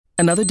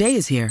Another day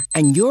is here,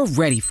 and you're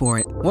ready for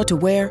it. What to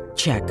wear?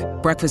 Check.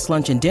 Breakfast,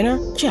 lunch, and dinner?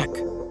 Check.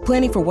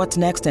 Planning for what's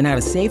next and how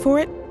to save for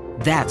it?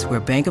 That's where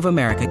Bank of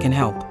America can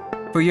help.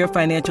 For your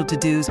financial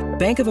to-dos,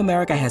 Bank of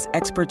America has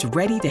experts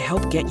ready to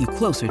help get you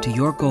closer to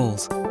your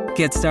goals.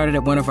 Get started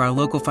at one of our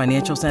local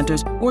financial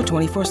centers or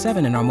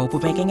 24/7 in our mobile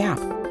banking app.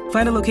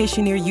 Find a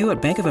location near you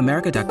at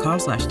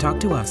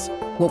bankofamerica.com/talktous.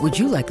 What would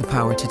you like the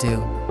power to do?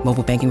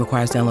 Mobile banking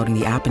requires downloading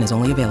the app and is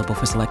only available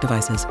for select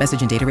devices. Message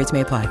and data rates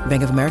may apply.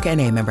 Bank of America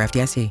N.A., member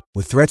FDIC.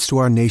 With threats to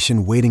our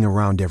nation waiting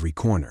around every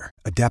corner,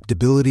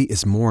 adaptability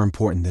is more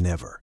important than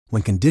ever.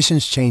 When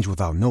conditions change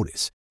without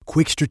notice,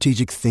 quick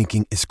strategic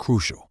thinking is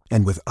crucial.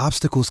 And with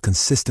obstacles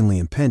consistently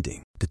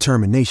impending,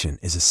 determination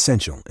is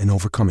essential in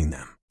overcoming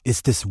them.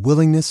 It's this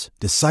willingness,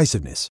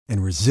 decisiveness,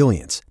 and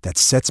resilience that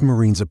sets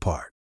Marines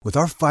apart. With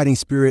our fighting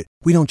spirit,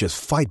 we don't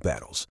just fight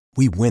battles,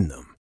 we win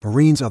them.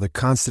 Marines are the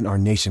constant our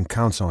nation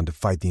counts on to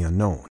fight the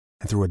unknown.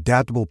 And through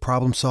adaptable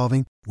problem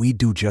solving, we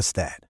do just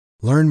that.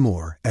 Learn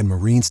more at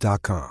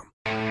Marines.com.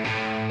 And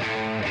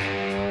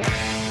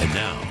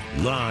now,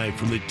 live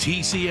from the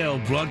TCL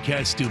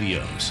broadcast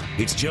studios,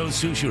 it's Joe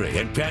Souchere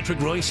and Patrick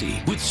Royce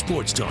with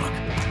Sports Talk.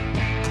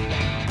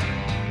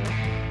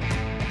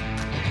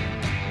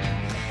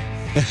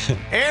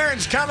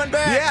 Aaron's coming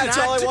back. Yeah, that's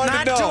all I wanted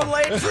to know. Not too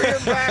late for your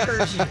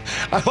Packers.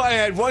 I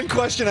had one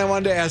question I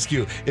wanted to ask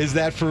you. Is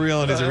that for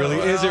real? And is it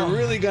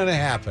really going to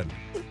happen?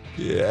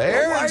 Yeah,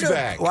 Aaron's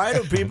back. Why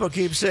do people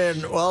keep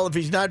saying, well, if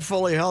he's not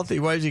fully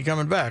healthy, why is he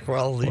coming back?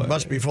 Well, he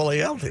must be fully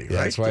healthy, right?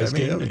 That's why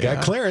he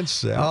got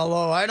clearance. Yeah.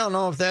 Although I don't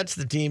know if that's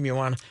the team you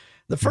want.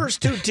 The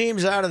first two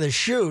teams out of the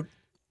chute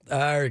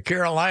are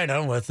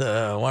Carolina with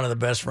one of the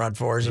best front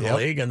fours in the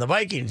league, and the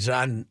Vikings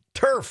on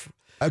turf.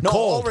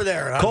 Cold. Over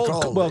there.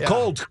 Cold. Well, yeah.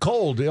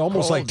 cold,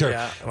 almost like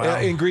turf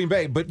in Green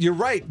Bay. But you're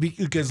right,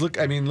 because look,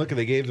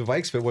 they gave the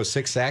Vikes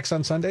 6 sacks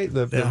on Sunday,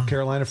 the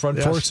Carolina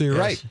front four. So you're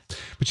right.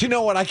 But you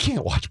know what? I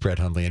can't watch Brett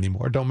Hundley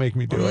anymore. Don't make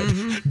me do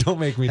it. Don't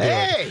make me do it.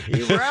 Hey,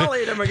 he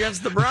rallied him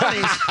against the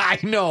Brownies. I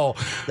know.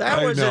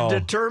 That was a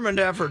determined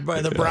effort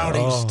by the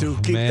Brownies to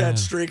keep that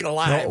streak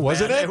alive. No,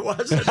 wasn't it? It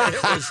wasn't.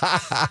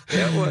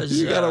 It was.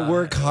 You got to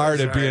work hard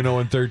at being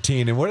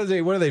 0-13. And what are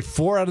they?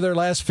 4 out of their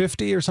last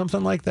 50 or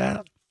something like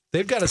that?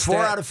 They've got a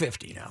 4 out of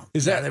 50 now.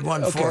 Is that they've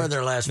won 4 of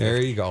their last 50.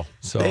 There you go.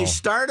 So they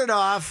started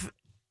off.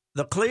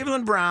 The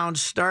Cleveland Browns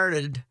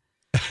started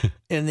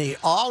in the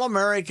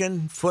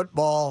All-American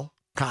Football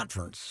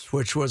Conference,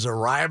 which was a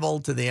rival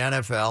to the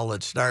NFL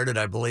that started,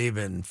 I believe,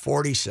 in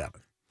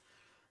 47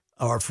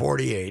 or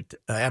 48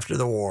 after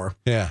the war.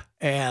 Yeah,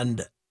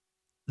 and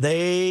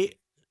they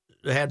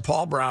had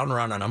Paul Brown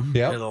running them.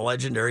 Yeah, the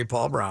legendary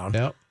Paul Brown.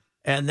 Yeah.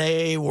 And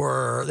they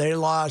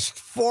lost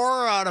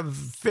 4 out of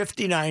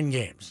 59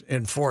 games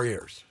in 4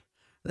 years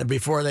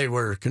before they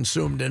were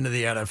consumed into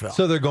the NFL.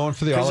 So they're going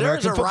for the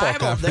All-American Football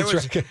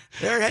Conference.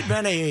 There had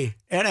been a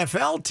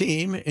NFL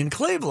team in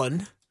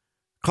Cleveland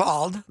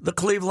called the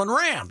Cleveland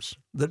Rams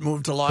that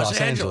moved to Los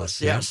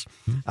Angeles. Yes,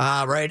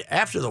 right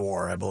after the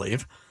war, I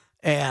believe.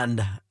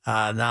 And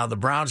now the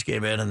Browns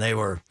came in, and they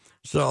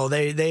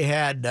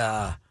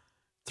had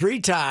 3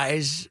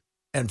 ties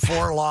and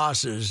 4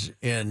 losses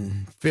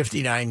in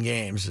 59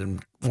 games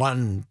and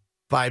won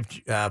 5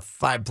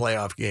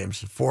 playoff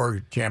games,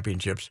 4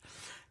 championships.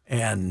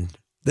 And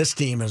this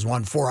team has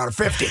won 4 out of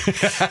 50.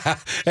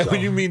 And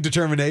when you mean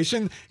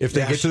determination, if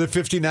they get to the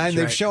 59,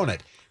 they've shown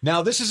it.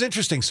 Now, this is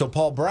interesting. So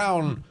Paul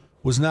Brown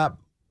was not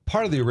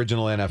part of the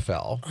original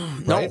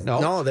NFL, right?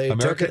 No, they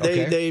took it.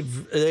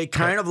 They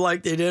kind of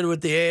like they did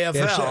with the AFL.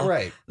 Yeah,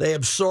 right. They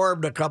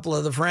absorbed a couple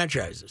of the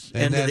franchises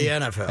into the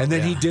NFL. And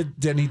then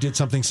he did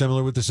something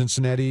similar with the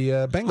Cincinnati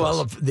Bengals.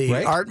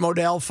 Well, Art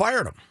Modell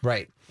fired him.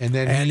 Right. And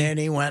then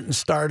he went and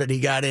started. He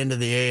got into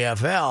the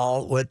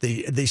AFL with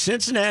the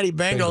Cincinnati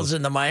Bengals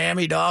and the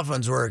Miami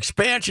Dolphins were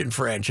expansion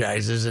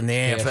franchises in the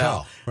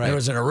AFL. Right. There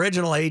was an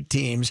original 8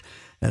 teams.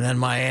 And then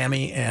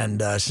Miami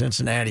and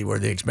Cincinnati were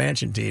the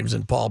expansion teams,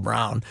 and Paul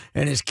Brown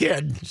and his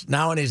kid,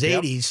 now in his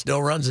 80s,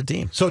 still runs the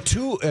team. So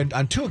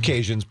on 2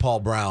 occasions, Paul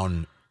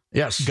Brown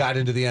got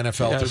into the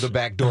NFL through the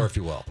back door, if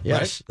you will.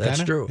 Yes, right?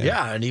 That's true.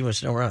 Yeah, and he was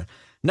still running.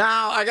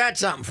 Now, I got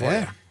something for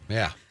you.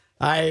 Yeah.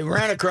 I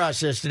ran across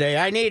this today.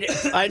 I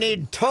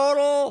need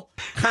total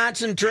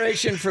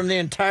concentration from the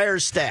entire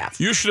staff.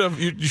 You should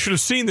have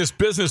seen this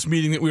business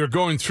meeting that we were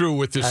going through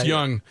with this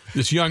young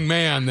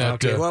man. That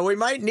okay. Well, we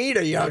might need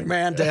a young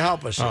man to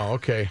help us. Oh,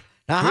 okay.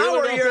 Now,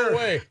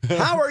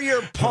 how are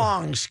your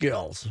Pong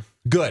skills?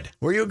 Good.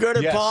 Were you good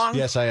at Pong?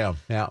 Yes, I am.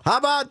 Yeah. How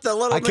about the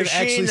little machine? I can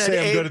actually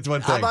say I'm good at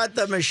one thing. How about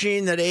the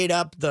machine that ate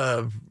up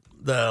the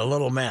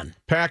little men?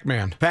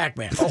 Pac-Man.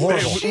 Oh,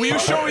 horrible. Were you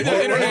showing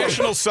the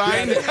international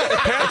sign?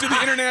 Pat did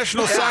the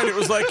international sign. It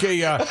was like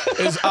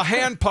a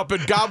hand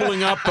puppet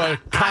gobbling up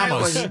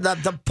commas.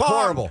 The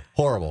Pong.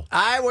 Horrible.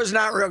 I was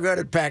not real good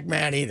at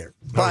Pac-Man either.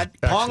 But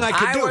Pong I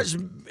could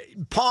do.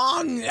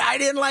 Pong, I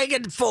didn't like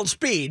it full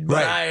speed,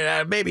 but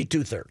I maybe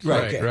 2/3.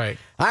 Right.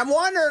 I'm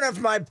wondering if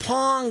my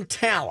Pong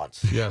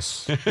talents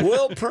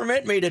will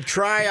permit me to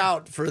try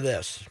out for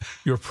this.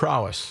 Your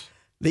prowess.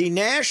 The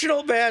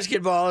National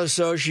Basketball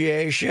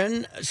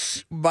Association,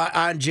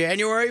 on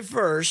January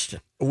 1st,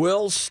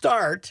 will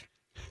start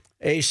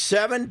a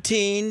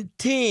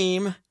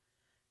 17-team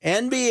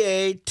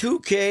NBA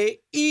 2K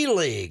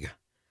E-League.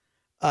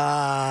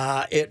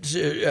 It's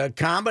a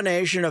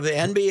combination of the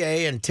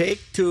NBA and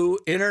Take-Two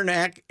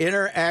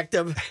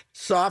interactive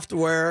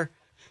software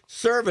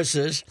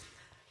services.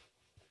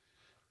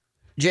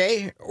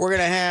 Jay, we're going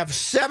to have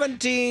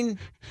 17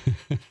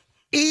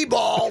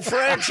 E-ball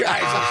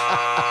franchises.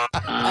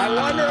 I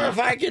wonder if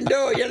I can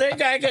do it. You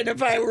think I can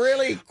if I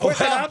really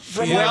quick it up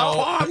from my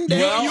Pong days?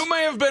 Well, you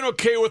may have been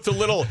okay with the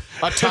little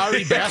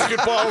Atari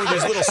basketball where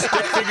these little stick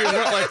figures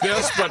went like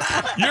this, but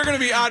you're going to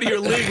be out of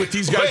your league with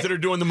these guys that are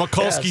doing the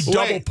Mikulski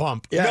double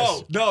pump.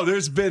 Yes.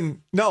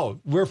 No,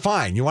 we're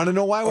fine. You want to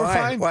know why we're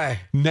fine? Why?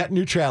 Net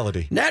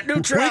neutrality. Net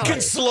neutrality. We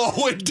can slow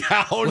it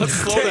down Let's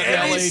slow to the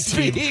any LA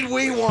speed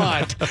we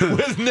want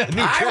with net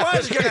neutrality.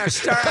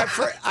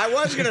 I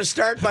was going to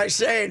start by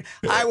saying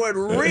I would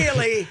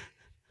really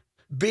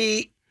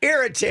be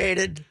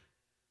irritated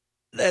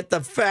at the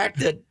fact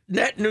that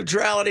net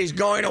neutrality is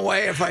going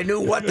away if I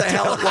knew what the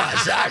hell it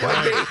was. I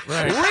would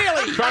be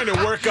really trying to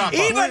work up.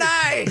 Even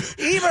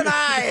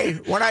I,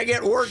 when I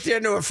get worked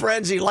into a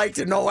frenzy, like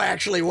to know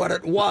actually what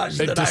it was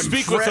and that to I'm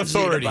speak with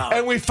authority. About.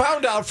 And we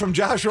found out from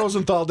Josh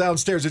Rosenthal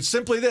downstairs, it's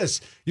simply this: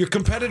 your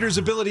competitor's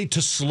ability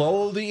to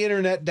slow the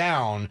internet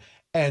down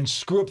and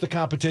screw up the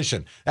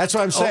competition. That's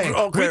what I'm saying.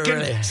 Okay, we can,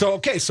 really. So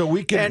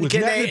with net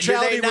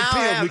neutrality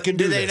repealed, we can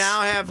do this. Do they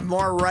now have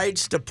more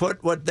rights to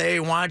put what they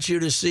want you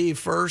to see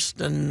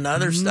first and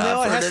other stuff?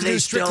 No, it or has do to they do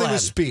strictly still with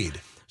have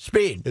speed.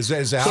 Speed. Is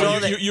how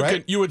so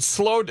you would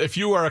slow, if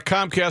you are a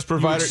Comcast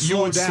provider, you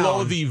would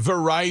slow the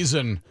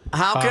Verizon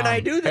How can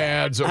I do that?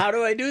 ads. How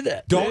do I do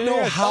that? Don't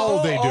know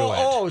how they do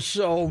it.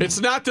 So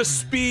it's not the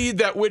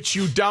speed at which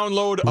you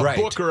download a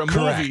book or a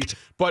movie,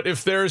 but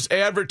if there's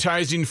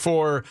advertising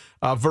for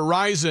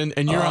Verizon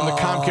and you're on the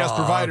Comcast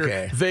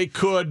provider, they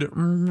could. You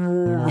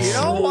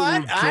know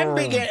what?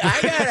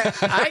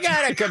 I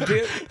got a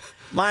computer,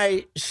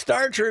 my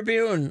Star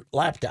Tribune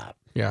laptop.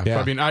 Yeah.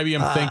 Probably an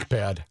IBM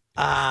ThinkPad.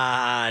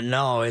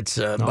 No, it's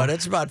but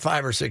it's about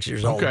 5 or 6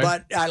 years old.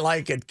 But I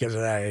like it because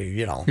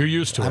you're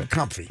used to I'm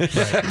comfy.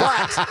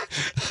 But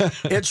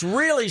it's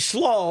really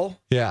slow.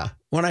 Yeah.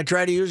 When I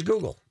try to use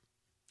Google,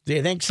 do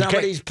you think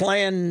somebody's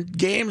playing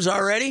games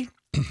already?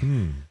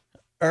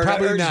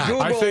 Probably not. Is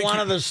Google I think one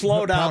of the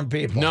slow down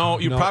people? No,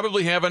 you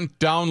probably haven't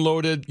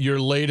downloaded your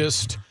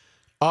latest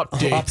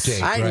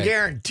updates. I can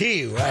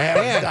guarantee you, I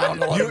haven't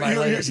downloaded my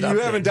latest updates. You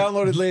haven't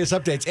downloaded latest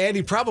updates.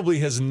 Andy probably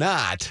has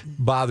not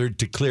bothered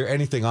to clear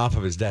anything off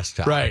of his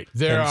desktop. Right.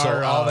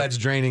 So all that's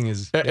draining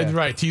is...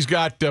 Right. He's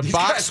got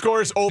box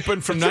scores open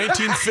from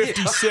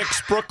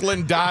 1956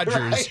 Brooklyn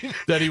Dodgers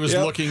that he was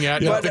looking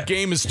at, but the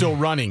game is still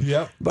running.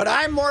 Yep. But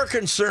I'm more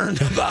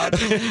concerned about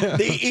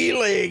the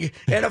E-League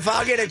and if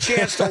I'll get a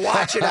chance to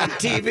watch it on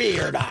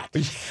TV or not.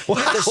 The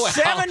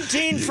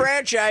 17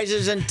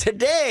 franchises, and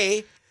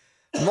today...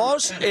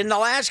 in the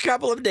last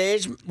couple of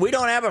days, we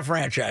don't have a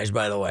franchise,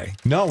 by the way.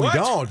 No, we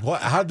don't.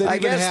 How'd that even happen? I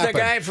guess the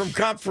guy from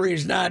Comfrey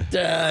is not,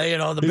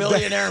 the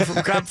billionaire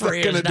from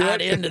Comfrey is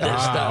not into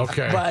this stuff.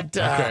 Okay. But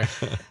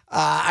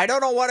I don't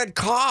know what it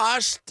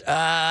cost.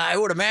 I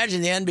would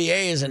imagine the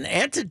NBA as an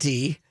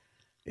entity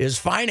is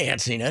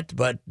financing it,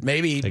 but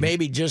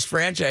maybe just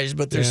franchises.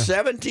 But there's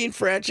 17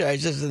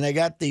 franchises, and they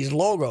got these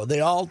logos.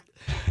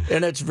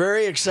 And it's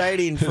very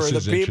exciting for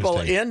the people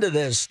into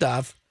this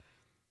stuff.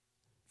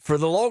 For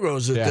the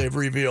logos that they've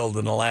revealed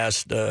in the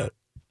last, so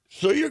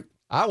you're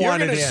going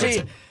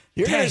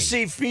to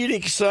see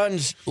Phoenix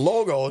Suns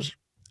logos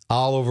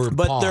all over,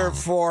 but they're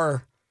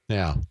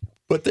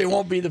but they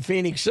won't be the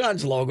Phoenix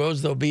Suns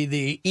logos. They'll be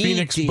the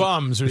Phoenix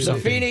Bums or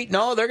something.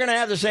 No, they're going to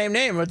have the same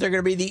name, but they're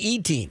going to be the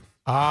E team.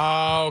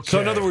 Oh, okay.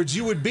 So in other words,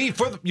 you would play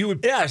for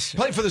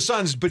the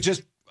Suns, but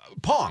just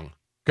Pong.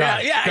 You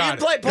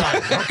play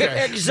Pong.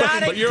 Okay.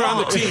 Exotic but you're on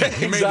the team.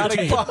 You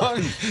Exotic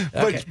Pong.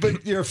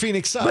 But you're a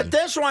Phoenix Sun. But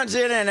this one's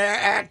in and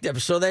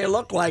active, so they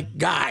look like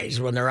guys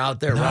when they're out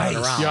there running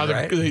around.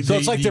 Yeah, so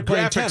it's like they're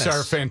playing graphics tennis.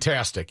 are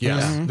fantastic.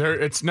 Yes,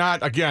 it's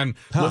not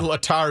little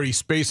Atari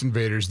Space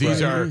Invaders.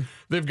 These are.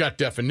 They've got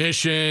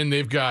definition.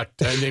 They've got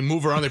and they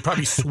move around. They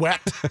probably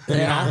sweat.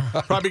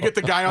 Probably get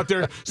the guy out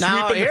there sweeping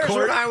now, here's the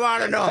court. what I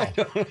want to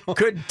know: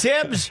 could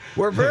Tibbs?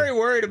 We're very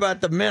worried about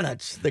the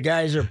minutes the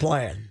guys are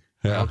playing.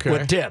 Yeah. Okay.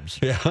 With Tibbs.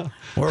 Yeah.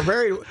 We're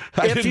very.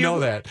 I didn't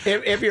know that.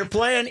 If you're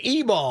playing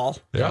E-ball,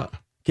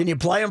 can you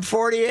play them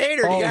 48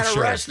 or do you got to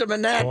rest them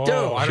in that too?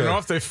 I don't know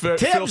if they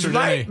Tibbs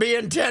might be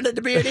intended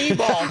to be an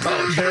E-ball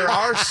coach. There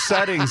are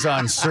settings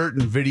on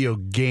certain video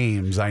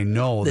games, I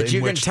know, that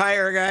you can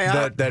tire a guy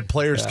out. That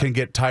players can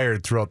get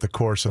tired throughout the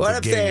course of the game.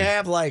 What if they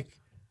have like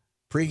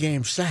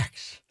pregame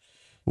sex?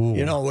 Ooh.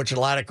 Which a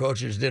lot of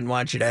coaches didn't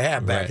want you to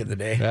have back in the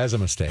day. That's a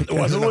mistake.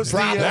 That's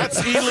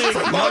E-League.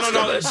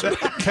 No.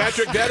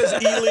 Patrick, that is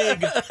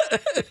E-League.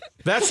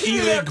 That's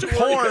e-league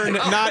porn,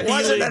 not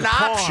e-league an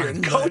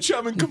option. Coach,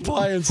 I'm in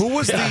compliance. Who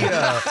was the?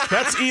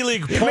 That's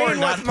e-league porn,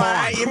 not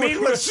porn. You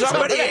mean with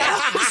somebody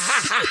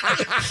else?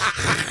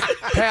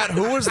 Pat,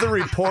 who was the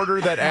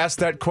reporter that asked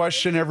that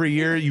question every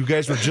year? You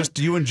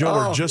and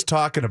Joe were just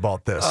talking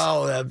about this.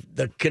 Oh,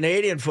 the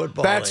Canadian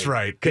Football That's League.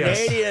 right.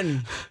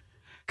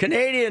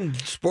 Canadian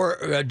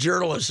sport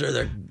journalists are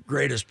the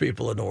greatest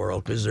people in the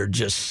world because they're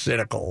just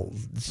cynical.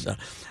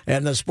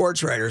 And the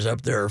sports writers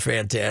up there are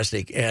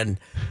fantastic. And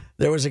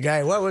there was a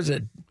guy, what was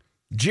it?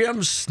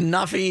 Jim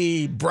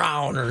Snuffy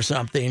Brown or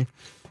something.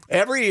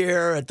 Every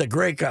year at the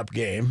Grey Cup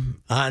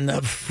game on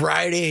the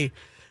Friday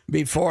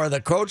before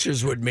the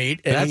coaches would meet.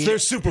 And that's their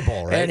Super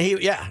Bowl, right? And he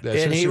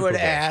would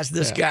ask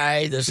this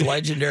guy, this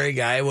legendary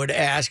guy, would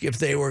ask if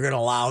they were going to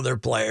allow their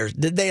players.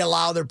 Did they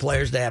allow their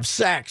players to have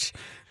sex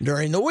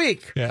during the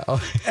week? Yeah.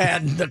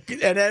 And then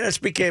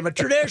it became a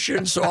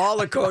tradition. So all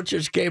the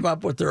coaches came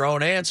up with their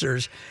own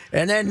answers.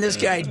 And then this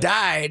guy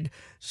died.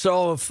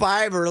 So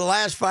the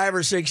last 5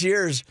 or 6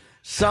 years,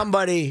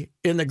 somebody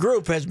in the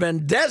group has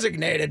been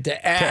designated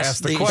to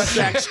ask the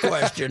sex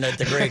question at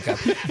the Grey Cup.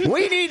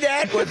 We need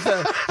that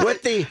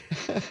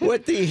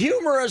with the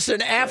humorous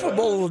and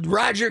affable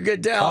Roger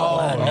Goodell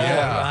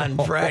on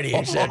Friday.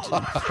 Or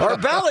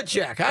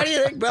Belichick. How do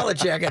you think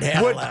Belichick had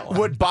handled that one?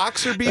 Would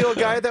Boxer be a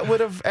guy that would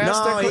have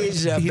asked that question?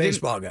 He's a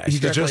baseball guy.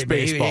 He's just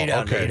baseball.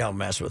 He don't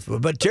mess with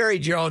food. But Terry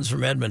Jones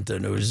from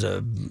Edmonton, who's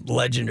a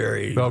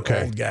legendary old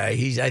guy,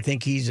 I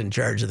think he's in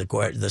charge of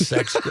the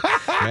sex.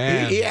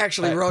 He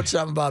actually wrote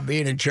something about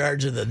being in charge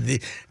of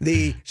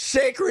the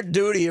sacred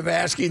duty of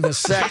asking the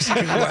sex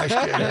question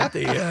at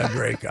the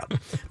Grey Cup.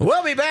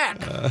 We'll be back.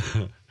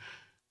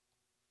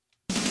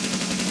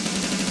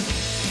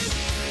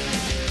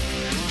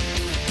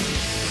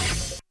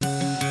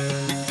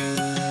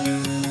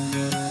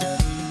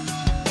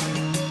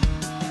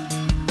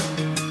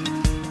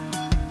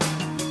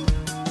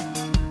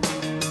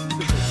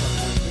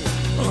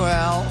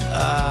 Well,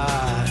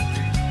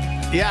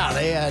 yeah,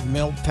 they had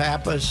Milt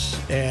Pappas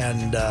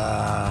and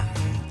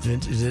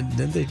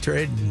didn't they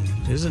trade?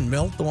 Isn't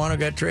Milt the one who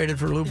got traded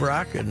for Lou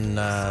Brock? And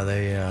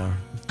they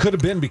could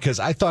have been because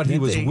I thought he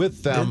was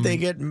with them.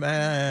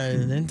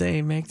 Didn't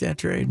they make that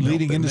trade?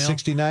 Leading into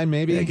 69,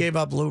 maybe? They gave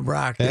up Lou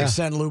Brock. They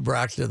sent Lou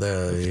Brock to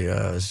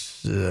the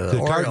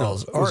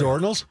Cardinals. Was it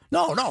Ordinals?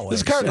 No. It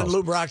was Cardinals. Sent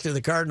Lou Brock to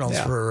the Cardinals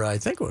for, I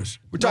think it was.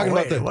 We're talking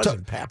about it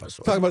wasn't Pappas.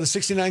 Talking about the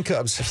 69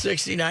 Cubs. The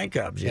 69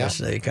 Cubs, yes.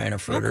 They kind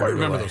of I don't quite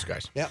remember those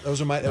guys. Yeah, that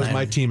was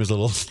my team as a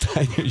little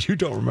You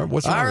don't remember.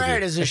 What's all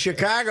right, as a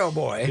Chicago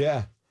boy.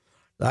 Yeah.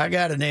 I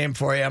got a name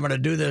for you. I'm going to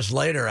do this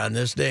later on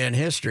this day in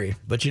history.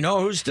 But you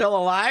know who's still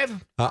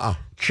alive?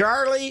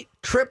 Charlie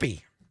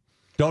Trippi.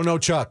 Don't know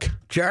Chuck.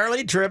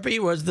 Charlie Trippi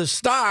was the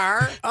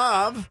star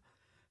of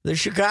the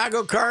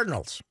Chicago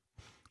Cardinals,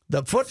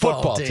 the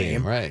football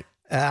team, right?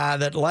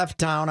 That left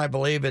town, I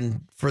believe,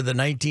 for the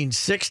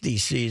 1960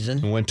 season.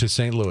 And went to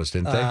St. Louis,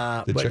 didn't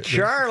they? But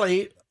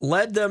Charlie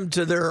led them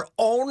to their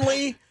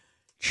only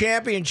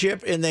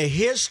championship in the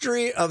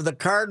history of the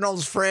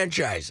Cardinals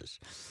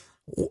franchises.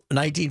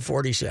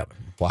 1947.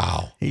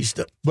 Wow.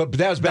 But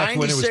that was back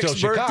when it was still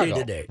Chicago. Birthday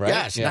today. Right?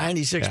 Yes,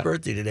 96th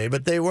birthday today.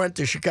 But they went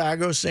to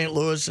Chicago, St.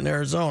 Louis, and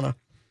Arizona.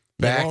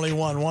 They only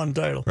won one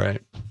title.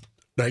 Right.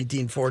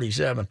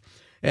 1947.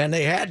 And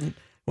they hadn't,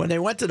 when they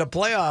went to the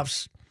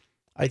playoffs,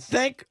 I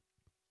think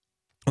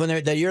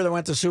the year they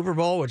went to Super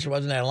Bowl, which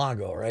wasn't that long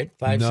ago, right?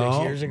 6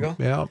 years ago?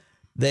 Yeah.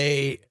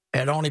 They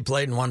had only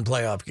played in one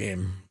playoff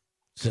game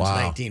since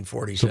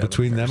 1947. So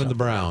between them and the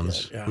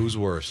Browns, who's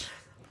worse?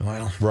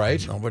 Well,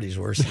 right? Nobody's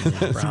worse than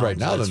the Browns. Right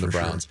now than the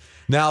Browns. Sure.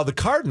 Now, the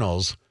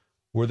Cardinals,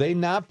 were they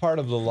not part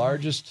of the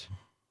largest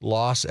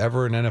loss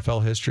ever in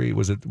NFL history?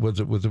 Was it with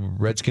the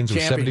Redskins? It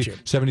was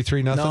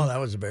 73-0? No, that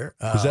was the Bears.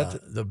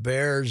 The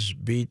Bears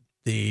beat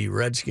the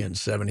Redskins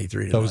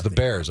 73-0. That was the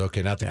Bears.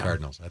 Okay, not the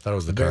Cardinals. I thought it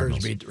was the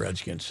Cardinals. Bears beat the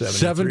Redskins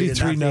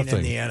 73-0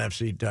 in the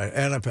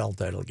NFL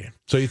title game.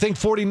 So you think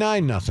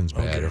 49-0's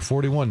bad or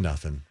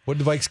 41-0? What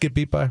did the Vikes get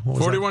beat by?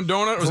 41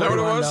 donut? Was that what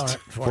it was?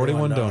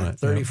 41 donut.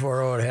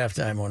 34-0 at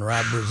halftime when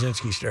Rob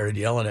Brzezinski started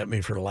yelling at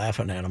me for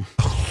laughing at him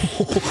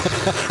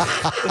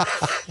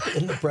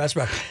in the press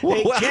box.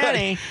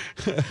 Hey,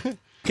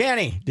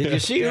 Kenny, did you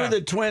see who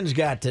the Twins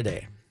got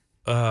today?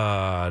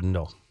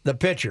 No. The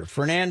pitcher,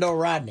 Fernando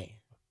Rodney.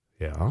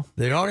 Yeah.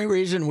 The only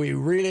reason we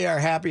really are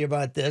happy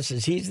about this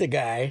is he's the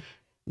guy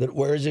that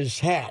wears his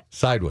hat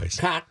sideways,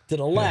 cocked to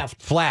the left,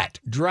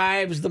 flat,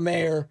 drives the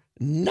mayor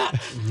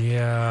nuts.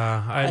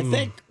 Yeah, I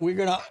think we're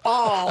gonna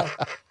all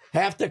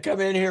have to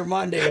come in here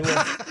Monday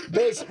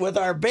with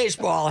our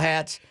baseball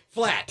hats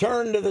flat,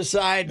 turned to the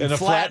side, and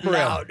flat brim.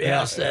 Out.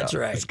 Yes, that's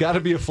right. It's got to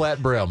be a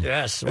flat brim.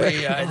 Yes,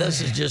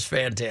 this is just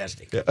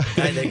fantastic. I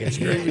think it's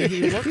great.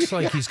 He looks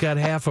like he's got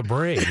half a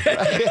braid.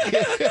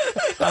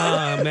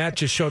 Matt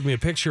just showed me a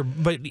picture,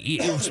 but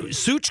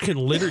Such can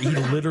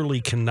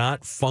literally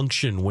cannot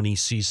function when he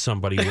sees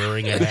somebody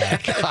wearing a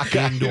hat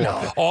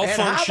indoor. All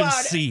functions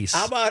cease.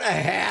 How about a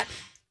hat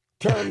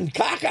turn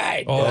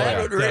cockeyed. Oh,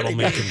 that'll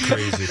make him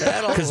crazy.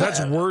 Because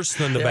that's worse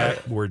than the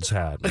backwards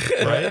hat,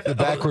 right? The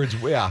backwards,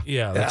 Yeah,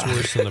 that's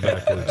worse than the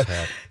backwards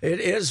hat. It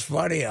is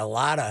funny. A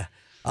lot of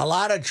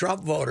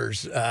Trump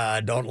voters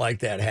don't like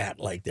that hat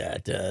like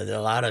that. A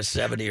lot of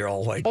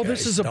 70-year-old white guys. Oh,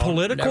 this is a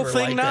political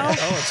thing now?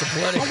 Oh, it's a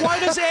political. Why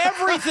does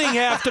everything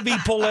have to be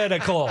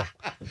political?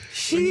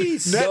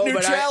 Jeez. Net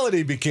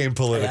neutrality became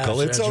political.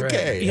 Yes, it's that's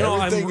okay. right. You know,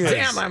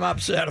 I'm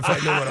upset if I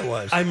knew what it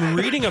was. I'm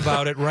reading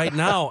about it right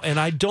now, and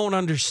I don't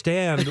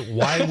understand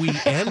why we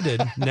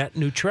ended net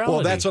neutrality.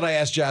 Well, that's what I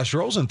asked Josh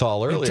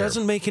Rosenthal earlier. It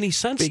doesn't make any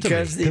sense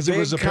because to me.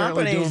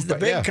 the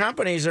big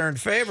companies are in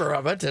favor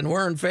of it, and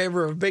we're in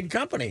favor of big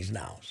companies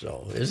now.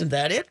 So isn't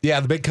that it? Yeah,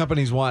 the big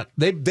companies want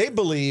they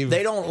believe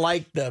they don't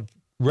like the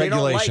regulation. They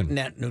don't like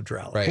net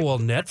neutrality. Right. Well,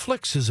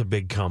 Netflix is a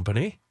big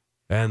company,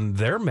 and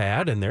they're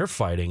mad and they're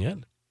fighting it.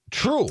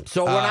 True.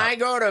 So when I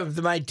go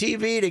to my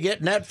TV to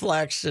get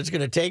Netflix, it's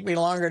going to take me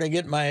longer to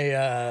get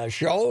my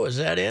show. Is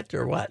that it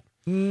or what?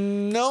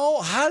 No.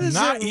 How does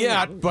Not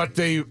yet, but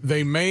they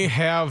may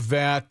have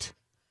that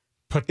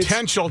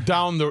potential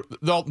down the.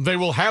 They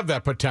will have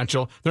that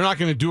potential. They're not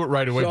going to do it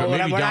right away, So but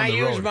maybe when down I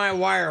the road. use my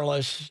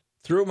wireless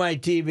through my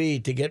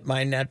TV to get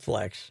my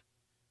Netflix,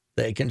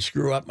 they can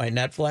screw up my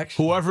Netflix.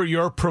 Whoever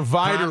your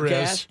provider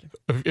Comcast?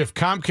 is, if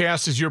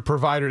Comcast is your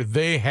provider,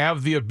 they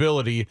have the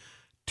ability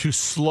to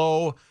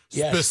slow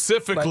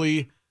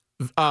specifically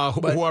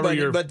whoever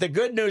you're. But the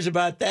good news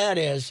about that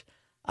is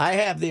I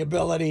have the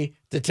ability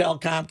to tell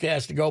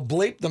Comcast to go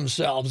bleep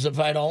themselves if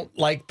I don't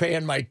like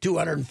paying my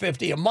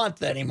 $250 a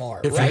month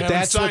anymore. If right? you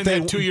haven't signed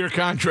that 2-year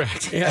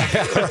contract.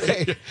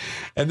 right.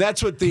 And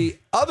that's what the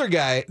other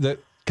guy, the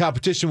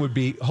competition, would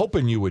be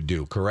hoping you would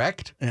do,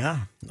 correct? Yeah.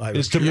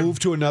 Is to move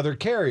to another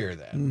carrier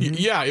then.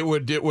 Yeah, it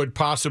would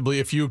possibly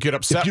if you get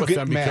upset with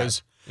them mad.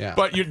 because. Yeah.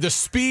 But the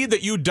speed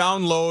that you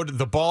download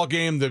the ball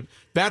game,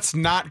 that's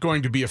not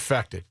going to be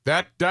affected.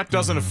 That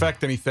doesn't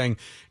affect anything.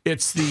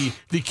 It's the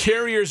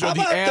carriers or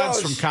the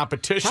ads from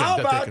competition that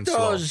they can slow.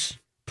 How about those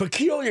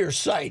peculiar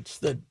sites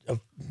that?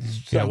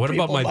 What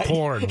about my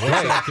porn? What's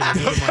that going to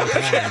do to my porn?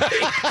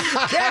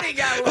 Kenny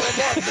got a little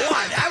more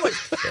blunt.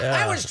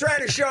 I was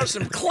trying to show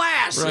some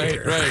class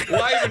here. Right.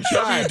 Why even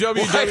try?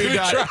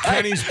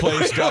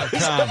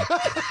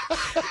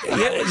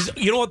 www.kennysplace.com.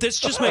 You know what? This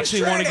just makes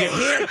me want to get.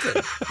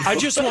 I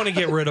just want to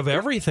get rid of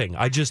everything.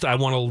 I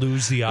want to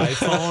lose the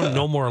iPhone.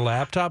 No more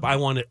laptop. I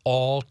want it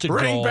all to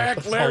Bring go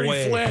back Larry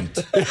away. Flint.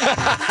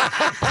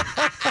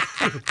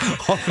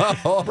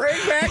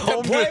 Bring back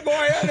the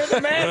Playboy under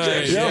the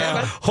mattress.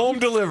 Home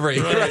delivery.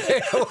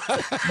 Right.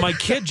 My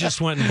kid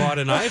just went and bought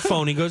an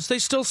iPhone. He goes, they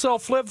still sell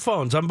flip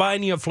phones. I'm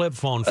buying you a flip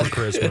phone for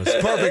Christmas.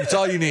 Perfect. It's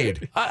all you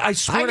need. I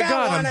swear to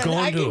God, I'm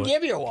going to I can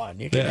give you one.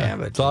 You can have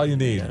it. It's all you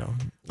need.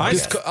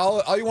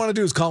 All you want to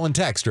do is call and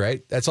text,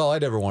 right? That's all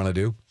I'd ever want to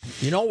do.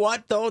 You know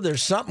what, though?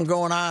 There's something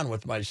going on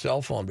with my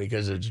cell phone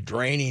because it's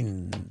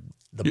draining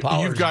the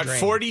power. You've got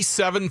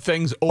 47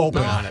 things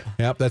open on it.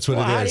 Yep, that's what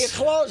it is. How do you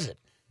close it?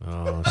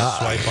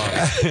 Swipe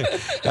up.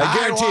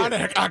 I want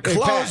a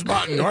close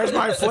button. Where's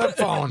my flip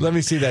phone? Let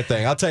me see that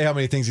thing. I'll tell you how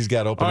many things he's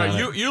got open All on right,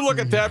 it. you look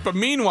at that. But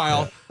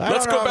meanwhile,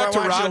 let's go back to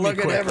Rodney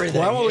quick.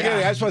 Well, I won't look at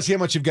it. I just want to see how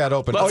much you've got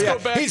open. Let's go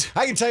back.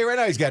 I can tell you right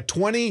now, he's got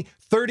 20,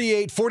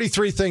 38,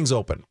 43 things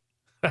open.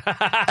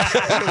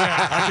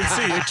 I can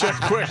see you check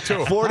quick,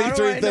 too.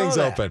 43 things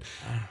open.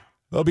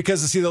 Well,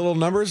 because see the little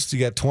numbers? You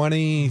got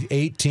 20,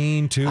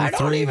 18, 2, 3. I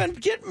don't even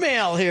get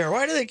mail here.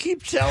 Why do they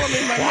keep telling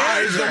me my Why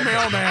mail is the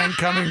mailman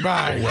coming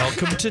by?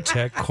 Welcome to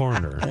Tech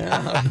Corner.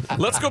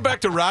 Let's go back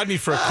to Rodney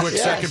for a quick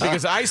second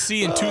because I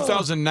see in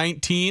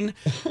 2019,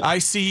 I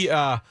see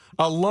a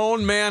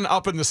lone man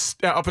up in the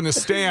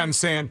stand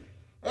saying,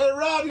 "Hey,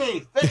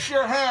 Rodney, fix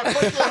your hat.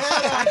 Put your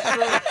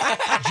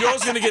hat on."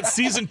 Joe's going to get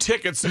season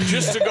tickets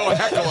just to go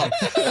heckle him.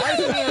 I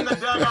see in the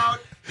dugout.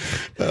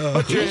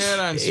 Put your head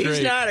on straight.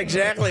 He's not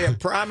exactly a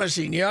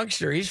promising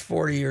youngster. He's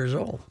 40 years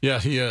old. Yeah,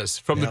 he is.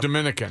 From the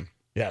Dominican.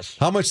 Yes.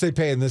 How much they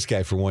paying this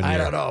guy for 1 year? I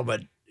don't know,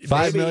 but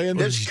 $5 million?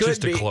 This could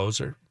just be a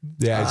closer.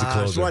 Yeah, he's a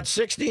closer. What,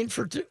 16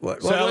 for two?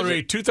 What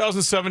Salary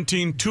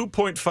 2017,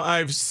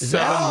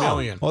 $2.57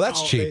 million. Well,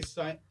 that's cheap.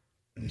 Sorry.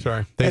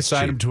 They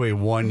signed him to a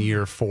 1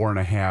 year,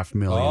 $4.5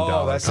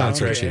 million that sounds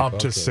contract, cheap. up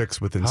to Okay.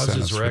 6 with How's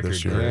incentives his for record?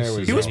 this year. There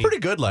He was go. pretty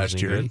good last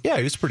Wasn't he year. good? Yeah,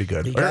 he was pretty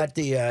good. He got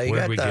the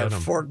Where'd we get him?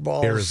 fork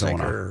ball Arizona.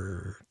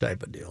 sinker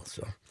type of deal.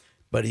 So,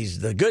 but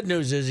the good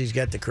news is he's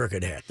got the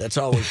crooked hat. That's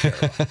all we care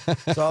about.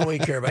 That's all we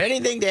care about.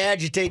 Anything to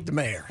agitate the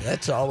mayor.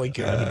 That's all we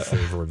care about. In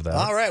favor of that.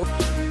 All right.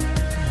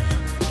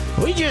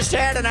 We just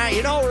had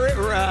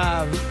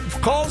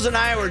Coles and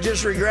I were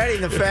just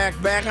regretting the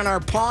fact back in our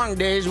Pong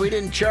days we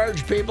didn't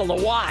charge people to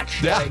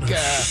watch. Yeah. Like,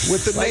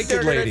 With the like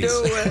naked ladies.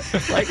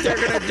 Like they're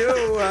going to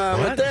do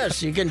with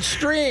this. You can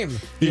stream.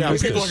 Yeah, You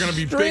people can are going to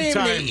be stream big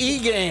time. the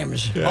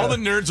E-games. All the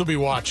nerds will be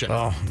watching.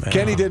 Oh,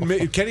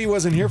 man. Kenny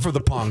wasn't here for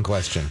the Pong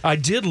question. I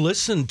did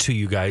listen to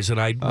you guys, and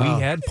we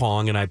had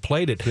Pong, and I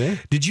played it. See?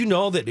 Did you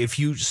know that if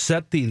you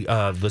set the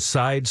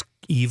sides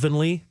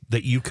evenly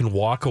that you can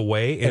walk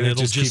away and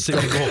it'll just go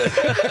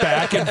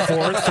back and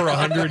forth for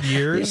 100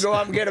 years? You can go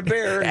out and get a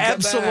beer. And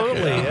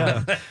Absolutely,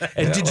 yeah.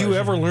 And did you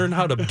ever learn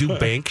how to do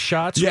bank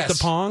shots with the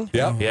Pong?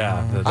 Yep.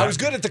 Yeah. I was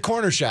good at the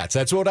corner shots.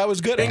 That's what I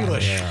was good at.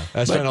 English. Yeah.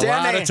 I spent a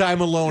lot of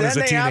time alone as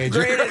a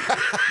teenager.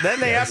 Then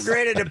they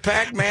upgraded to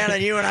Pac-Man,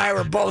 and you and I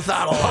were both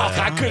out of luck.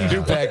 I couldn't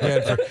do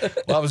Pac-Man.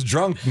 I was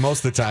drunk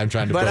most of the time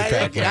trying to play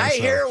Pac-Man. I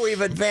hear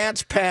we've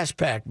advanced past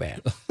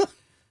Pac-Man.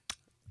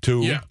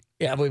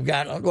 Yeah, we've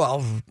got,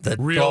 the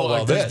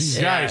real these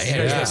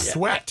guys,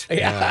 sweat.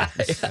 Yeah.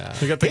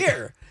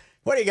 Here,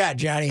 what do you got,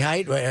 Johnny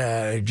Height?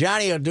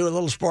 Johnny will do a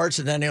little sports,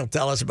 and then he'll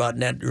tell us about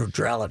net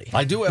neutrality.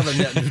 I do have a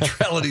net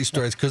neutrality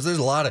story because there's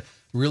a lot of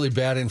really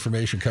bad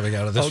information coming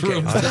out of this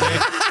room today.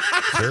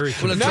 Very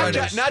cool.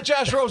 Not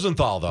Josh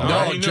Rosenthal, though.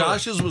 No,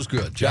 Josh's was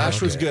good.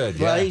 Josh was good.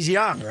 Well, he's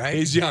young, right?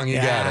 He's young. He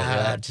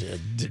got it.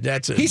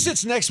 That's it. He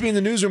sits next to me in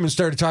the newsroom and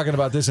started talking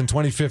about this in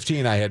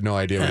 2015. I had no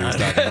idea what he was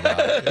talking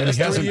about. And it's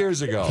 3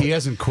 years ago. He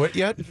hasn't quit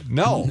yet?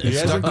 No. He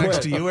hasn't quit.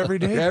 Next to you every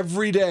day?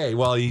 Every day.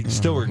 Well, he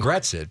still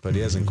regrets it, but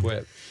he hasn't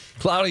quit.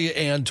 Cloudy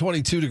and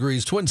 22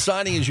 degrees. Twin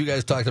signing, as you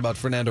guys talked about,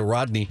 Fernando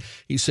Rodney.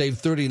 He saved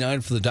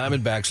 39 for the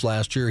Diamondbacks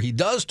last year. He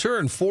does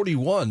turn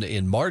 41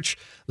 in March.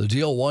 The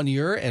deal 1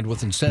 year, and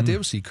with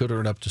incentives, he could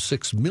earn up to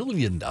 $6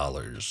 million.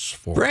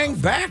 Bring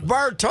back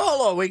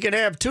Bartolo. We can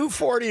have two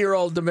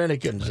 40-year-old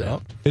Dominicans.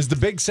 Is the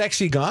big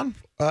sexy gone?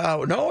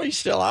 No, he's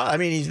still out. I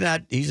mean, he's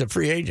not. He's a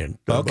free agent.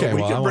 Okay, but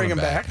we can bring him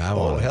back.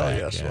 Oh, hell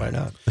yes. Yeah. Why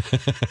not?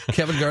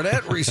 Kevin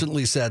Garnett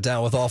recently sat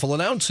down with Awful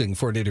Announcing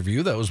for an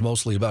interview that was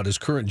mostly about his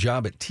current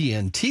job at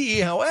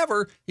TNT.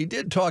 However, he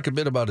did talk a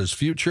bit about his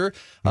future.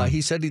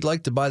 He said he'd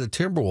like to buy the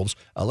Timberwolves.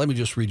 Let me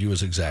just read you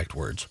his exact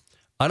words.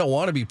 I don't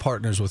want to be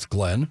partners with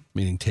Glenn,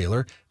 meaning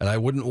Taylor, and I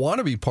wouldn't want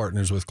to be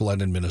partners with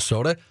Glenn in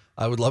Minnesota.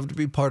 I would love to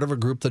be part of a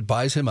group that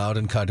buys him out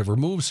and kind of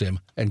removes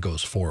him and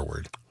goes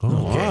forward.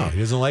 Oh, wow. He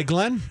doesn't like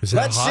Glenn?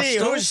 Let's see.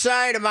 Whose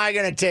side am I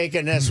going to take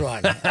in this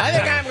one? I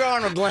think I'm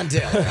going with Glenn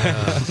Taylor.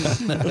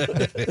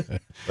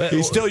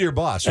 He's still your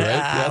boss, right?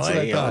 That's what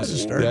I thought.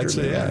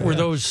 Were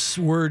those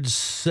words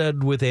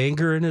said with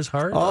anger in his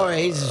heart? Oh,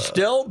 he's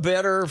still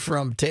bitter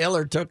from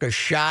Taylor took a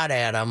shot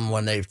at him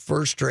when they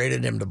first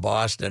traded him to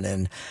Boston.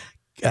 And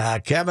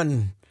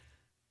Kevin,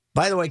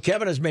 by the way,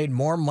 Kevin has made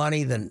more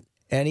money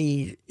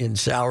in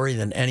salary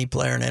than any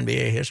player in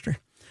NBA history.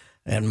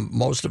 And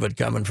most of it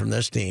coming from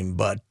this team.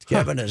 But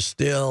Kevin is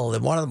still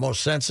one of the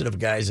most sensitive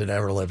guys that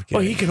ever lived.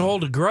 Well, he can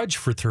hold a grudge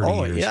for 30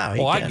 years. Yeah,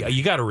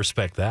 you got to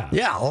respect that.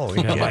 Yeah. Oh,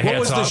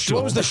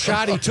 what was the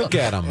shot he took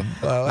at him?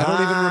 I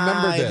don't even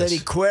remember this. That he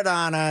quit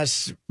on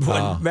us.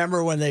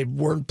 Remember when they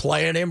weren't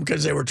playing him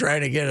because they were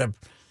trying to get him?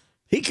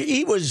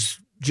 He was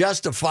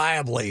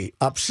justifiably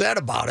upset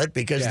about it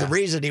because the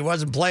reason he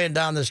wasn't playing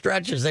down the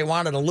stretch is they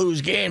wanted to lose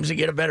games to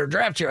get a better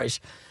draft choice.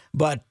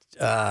 But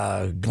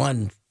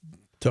Glenn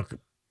took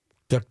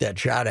that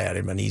shot at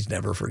him, and he's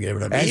never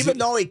forgiven him. Even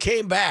though he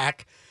came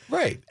back,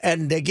 right,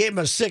 and they gave him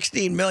a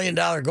 $16 million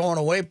going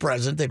away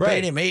present. They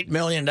paid him $8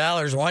 million.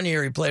 1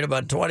 year he played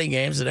about 20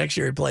 games. The next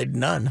year he played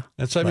none.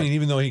 That's what I mean.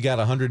 Even though he got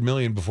 $100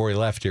 million before he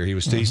left here,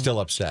 he's still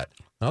upset.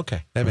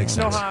 Okay, that makes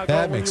sense.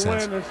 That makes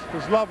sense. When you win,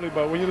 it's lovely,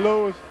 but when you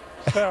lose,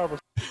 it's terrible.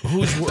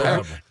 Who's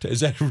is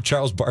that from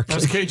Charles Barkley?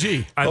 That's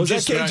KG.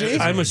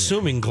 I'm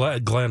assuming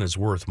Glenn is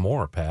worth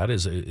more. Pat,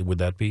 would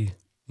that be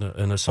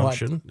an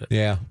assumption? What?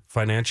 Yeah,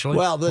 financially.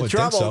 Well,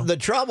 the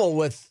trouble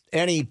with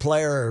any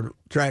player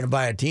trying to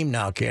buy a team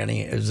now,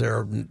 Kenny, is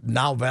they're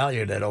now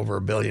valued at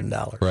over $1 billion.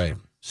 Right.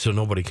 So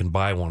nobody can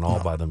buy one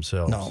all by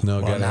themselves.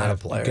 No, not a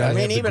player. I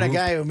mean, even a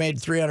guy who made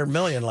 $300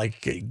 million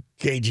like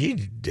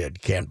KG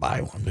did can't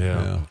buy one.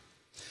 Yeah.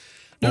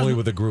 Only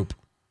with a group,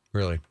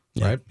 really.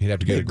 Yeah. Right? He'd have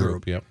to get a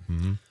group. Yep.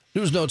 Mm-hmm.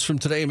 News notes from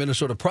today. A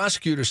Minnesota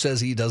prosecutor says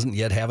he doesn't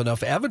yet have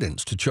enough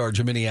evidence to charge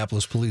a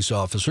Minneapolis police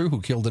officer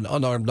who killed an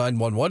unarmed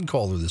 911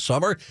 caller this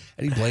summer,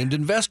 and he blamed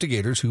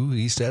investigators who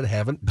he said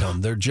haven't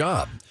done their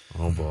job.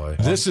 Oh, boy.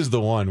 This is the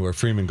one where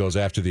Freeman goes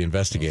after the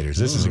investigators.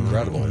 This is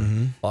incredible.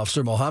 Mm-hmm.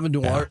 Officer Mohammed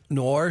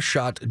Noor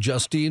shot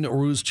Justine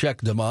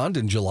Ruzchek-Demond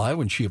in July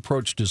when she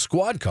approached his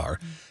squad car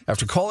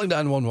after calling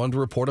 911 to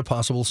report a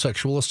possible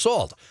sexual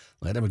assault.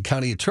 Edmond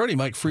County Attorney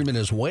Mike Freeman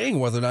is weighing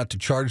whether or not to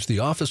charge the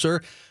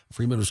officer.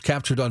 Freeman was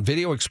captured on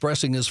video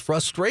expressing his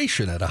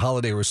frustration at a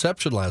holiday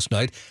reception last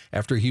night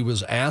after he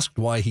was asked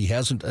why he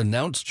hasn't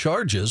announced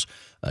charges.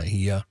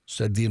 He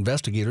said the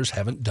investigators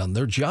haven't done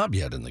their job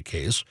yet in the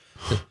case.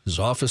 His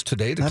office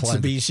today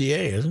declined. That's the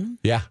BCA, isn't it?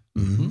 Yeah.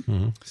 Mm-hmm.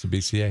 Mm-hmm. It's the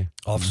BCA.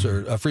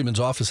 Officer Freeman's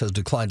office has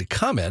declined to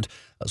comment.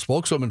 A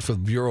spokeswoman for the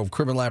Bureau of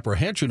Criminal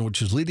Apprehension,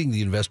 which is leading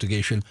the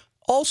investigation,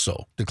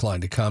 also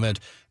declined to comment,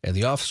 and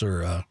the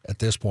officer at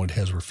this point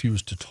has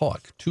refused to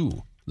talk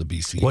to the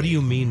BCA. What do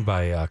you mean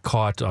by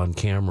caught on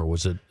camera?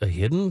 Was it a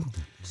hidden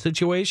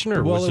situation, or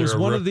it was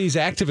one of these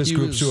activist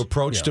groups who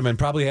approached him and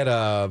probably had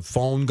a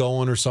phone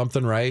going or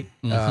something, right?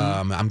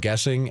 Mm-hmm. I'm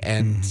guessing,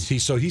 and he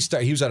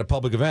was at a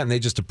public event, and they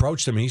just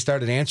approached him, and he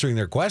started answering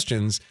their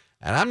questions,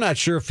 and I'm not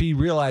sure if he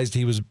realized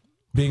he was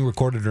being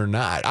recorded or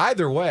not.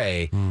 Either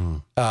way,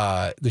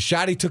 the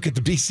shot he took at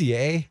the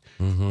BCA,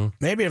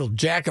 maybe it'll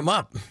jack him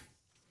up.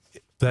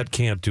 That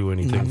can't do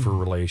anything for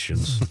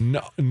relations.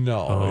 No.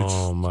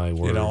 Oh, my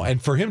word.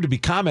 And for him to be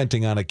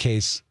commenting on a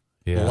case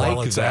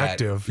like it's that,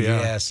 active,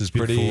 yes, is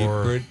pretty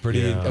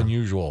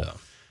unusual.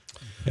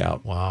 Yeah.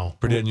 Wow.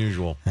 Pretty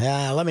unusual.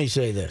 Let me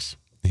say this.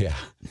 Yeah.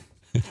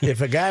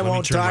 If a guy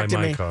won't talk to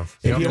me,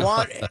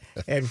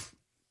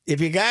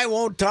 if your guy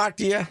won't talk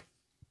to you,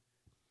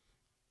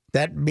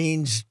 that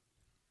means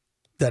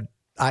that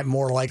I'm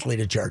more likely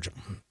to charge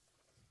him.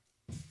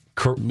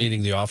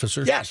 Meaning the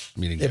officer? Yes.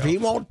 If he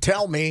won't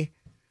tell me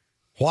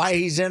why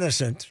he's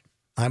innocent,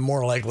 I'm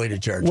more likely to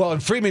charge him. Well,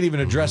 and Freeman even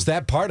addressed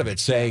that part of it,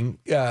 saying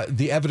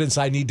the evidence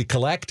I need to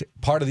collect,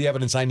 part of the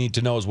evidence I need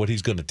to know is what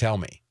he's going to tell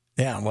me.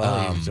 Yeah,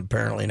 well, he's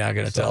apparently not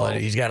going to tell it.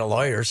 He's got a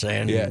lawyer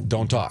saying,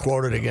 don't talk.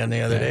 Quoted again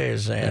the other day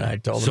as saying, I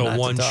told him not to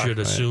talk. So one should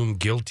assume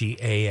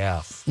guilty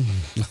AF.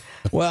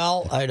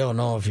 Well, I don't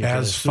know if you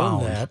can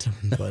assume that,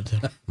 but...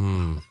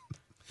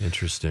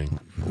 Interesting.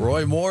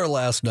 Roy Moore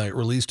last night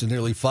released a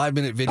nearly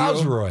 5-minute video.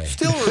 How's Roy?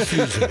 Still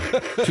refusing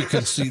to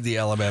concede the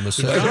Alabama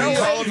Senate.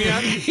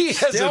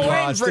 Still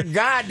waiting for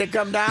God to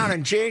come down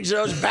and change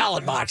those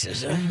ballot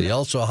boxes. He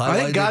also highlighted...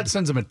 I think God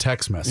sends him a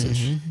text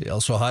message. He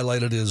also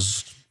highlighted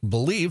his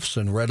beliefs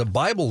and read a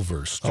Bible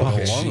verse to go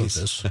along with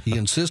this. He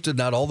insisted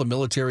not all the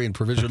military and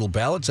provisional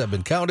ballots have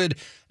been counted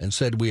and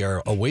said we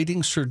are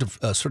awaiting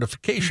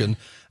certification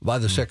by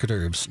the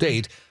Secretary of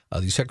State.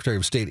 The Secretary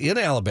of State in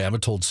Alabama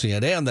told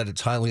CNN that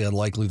it's highly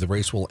unlikely the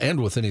race will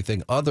end with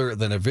anything other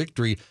than a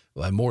victory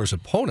by Moore's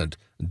opponent,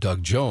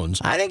 Doug Jones.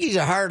 I think he's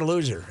a hard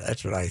loser.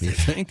 That's what I think. You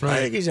think?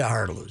 I think he's a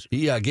hard loser.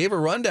 He gave a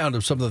rundown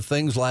of some of the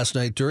things last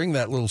night during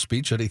that little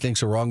speech that he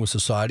thinks are wrong with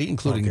society,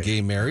 including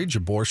gay marriage,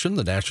 abortion,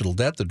 the national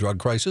debt, the drug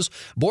crisis,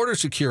 border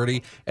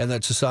security, and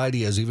that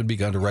society has even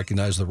begun to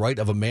recognize the right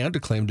of a man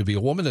to claim to be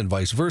a woman and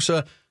vice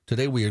versa.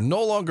 Today, we are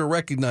no longer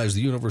recognize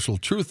the universal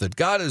truth that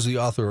God is the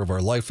author of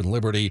our life and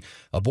liberty.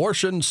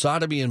 Abortion,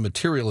 sodomy, and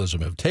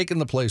materialism have taken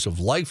the place of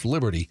life,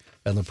 liberty,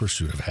 and the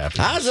pursuit of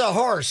happiness. How's the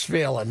horse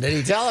feeling? Did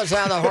he tell us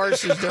how the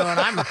horse is doing?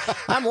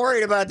 I'm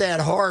worried about that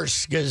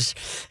horse because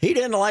he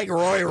didn't like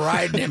Roy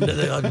riding him to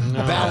the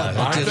ballot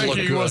box. I think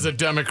he was a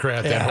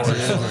Democrat, that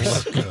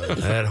horse.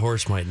 That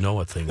horse might know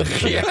a thing.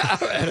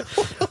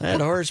 That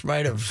horse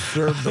might have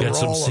served the role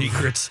some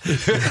secrets.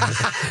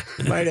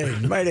 might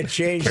have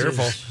changed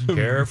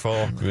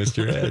Careful,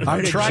 Mr. Ed.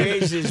 I'm trying to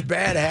change his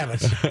bad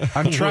habits.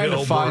 I'm trying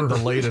to find the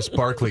latest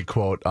Barkley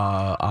quote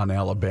on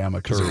Alabama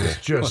because it was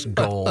just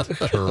gold.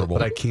 Terrible.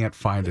 But I can't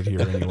find it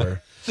here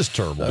anywhere. Just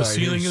terrible. The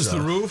ceiling is the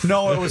roof?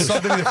 No, it was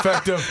something to the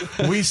effect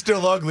of, we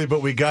still ugly,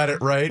 but we got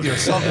it right.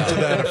 Something to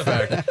that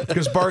effect.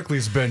 Because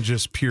Barkley's been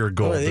just pure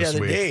gold this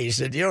week. The other day, he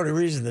said the only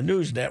reason the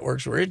news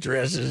networks were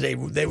interested is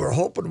they were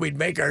hoping we'd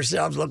make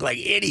ourselves look like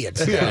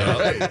idiots.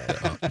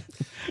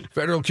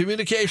 Federal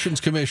Communications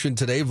Commission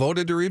today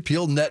voted to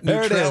repeal net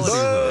neutrality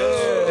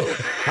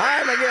rules.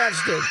 I'm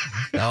against it.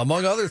 Now,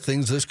 among other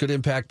things, this could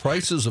impact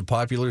prices of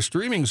popular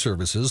streaming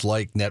services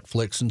like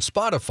Netflix and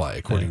Spotify,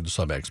 according to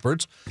some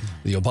experts.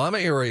 The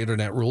Obama-era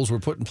internet rules were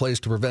put in place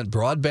to prevent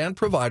broadband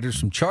providers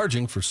from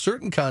charging for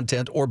certain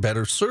content or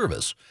better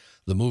service.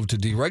 The move to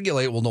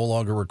deregulate will no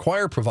longer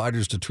require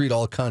providers to treat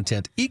all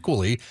content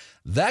equally.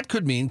 That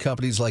could mean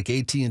companies like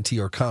AT&T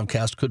or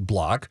Comcast could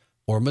block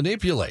or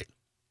manipulate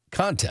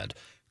content.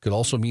 It could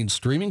also mean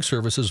streaming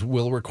services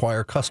will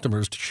require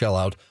customers to shell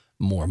out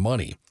more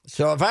money.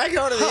 So if I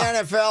go to the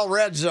NFL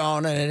Red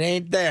Zone and it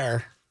ain't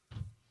there,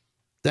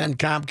 then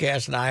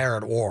Comcast and I are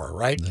at war,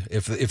 right?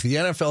 If the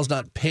NFL's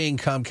not paying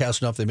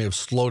Comcast enough, they may have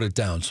slowed it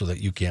down so that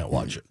you can't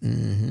watch it.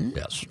 Mm-hmm.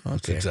 Yes,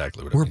 that's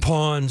exactly what it We're means.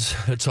 pawns.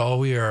 That's all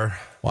we are.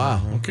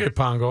 Wow. Okay,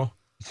 Pongo.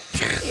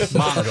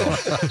 Mongo.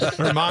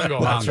 Or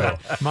Mongo. That's right.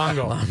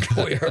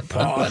 Mongo. We are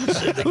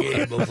pawns in the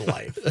game of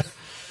life.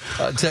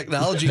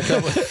 Technology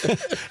company.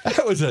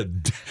 That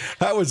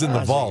was in the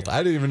vault. I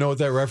didn't even know what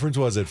that reference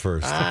was at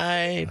first.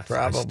 I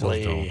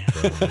probably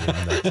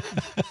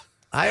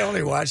I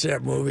only watched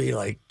that movie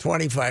like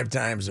 25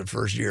 times the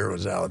first year it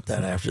was out.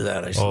 Then after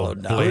that, I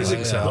slowed down.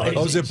 Blazing Saddles.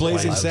 Oh, is it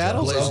Blazing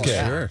Saddles?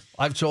 Okay. Sure.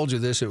 I've told you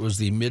this. It was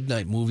the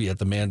midnight movie at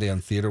the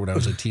Mandan Theater when I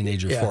was a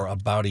teenager for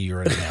about a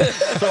year and a half.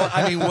 So,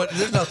 I mean,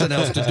 there's nothing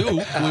else to do.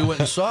 We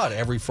went and saw it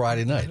every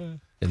Friday night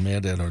in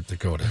Mandan, North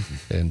Dakota.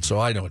 And so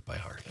I know it by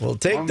heart. We'll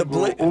take the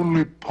bleep.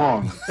 Only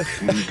pawn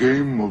in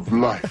game of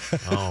life.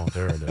 Oh,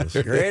 there it is.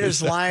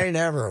 Greatest line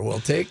ever. We'll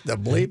take the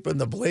bleep and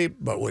the bleep,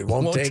 but we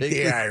won't take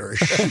the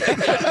Irish.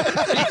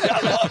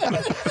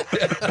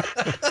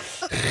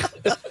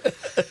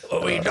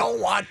 We don't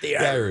want the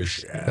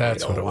Irish. Yeah,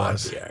 That's what it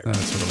was. That's what it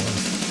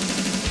was.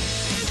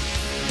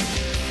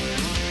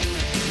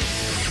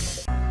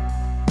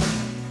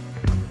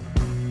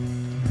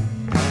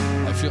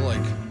 I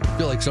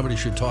feel like somebody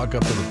should talk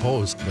up to the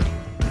post, but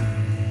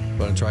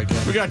want to try,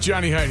 Kevin? We got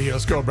Johnny Height here.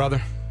 Let's go,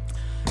 brother.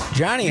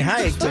 Johnny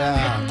Height.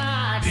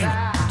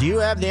 Do you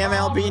have the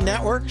MLB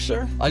Network,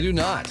 sir? I do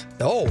not.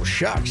 Oh,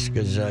 shucks,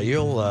 because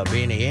you'll,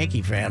 being a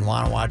Yankee fan,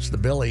 want to watch the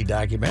Billy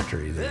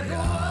documentary,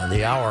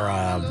 the hour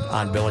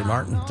on Billy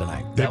Martin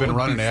tonight. They've been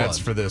running ads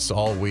for this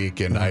all week,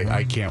 and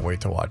I can't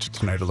wait to watch it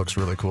tonight. It looks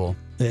really cool.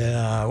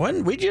 Yeah,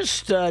 when we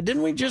just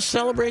didn't we just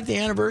celebrate the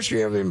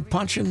anniversary of him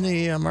punching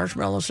the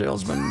marshmallow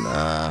salesman?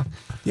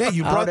 Yeah,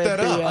 you brought that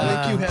up.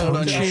 I think you had it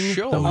on your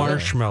show. The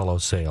marshmallow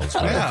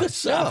salesman.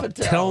 Yeah.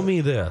 Tell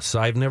me this.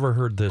 I've never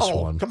heard this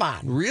one. Come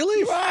on,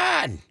 Really? come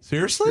on.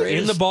 Seriously?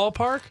 In the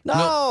ballpark? No,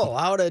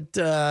 out at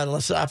La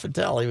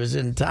Sofitel. He was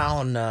in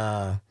town.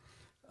 I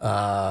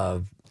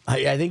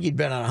think he'd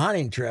been on a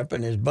hunting trip,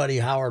 and his buddy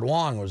Howard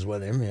Wong was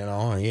with him. You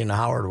know, he and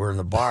Howard were in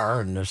the bar,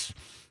 and this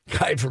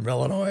guy from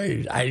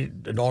Illinois, I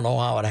don't know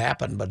how it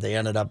happened, but they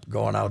ended up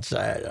going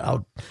outside.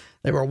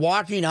 They were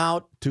walking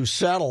out to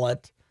settle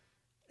it,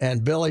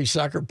 and Billy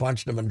sucker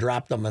punched him and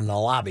dropped them in the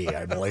lobby,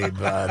 I believe,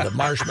 the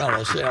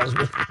marshmallow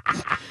salesman.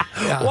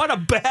 Yeah. What a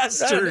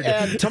bastard.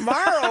 And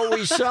tomorrow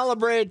we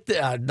celebrate,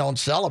 don't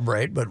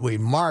celebrate, but we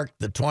mark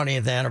the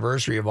 20th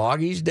anniversary of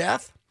Augie's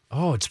death.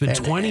 Oh, it's been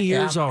 20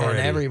 years already.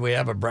 And we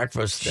have a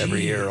breakfast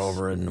every year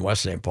over in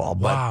West St. Paul.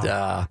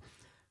 Wow.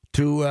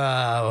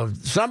 But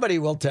somebody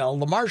will tell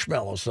the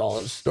marshmallow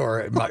salesman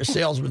story,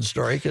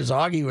 because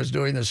Augie was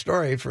doing the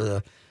story for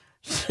the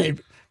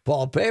St.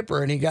 Paul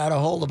paper, and he got a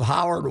hold of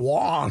Howard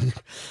Wong,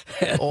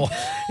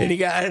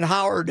 and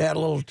Howard had a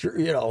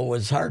little,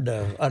 was hard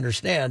to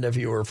understand if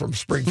you were from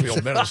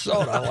Springfield,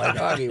 Minnesota, like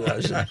Augie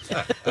was,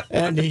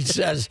 and he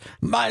says,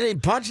 he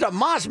punched a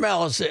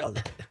marshmallow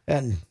salesman,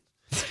 and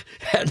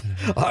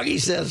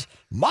Augie says,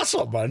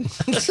 Musselman?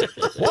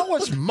 What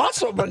was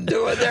Musselman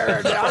doing there?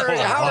 And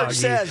Howard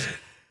says,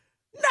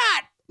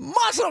 not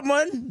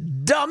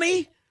Musselman,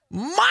 dummy.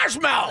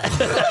 Marshmallow.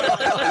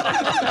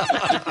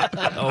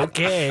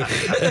 Okay.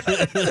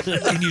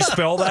 Can you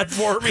spell that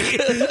for me?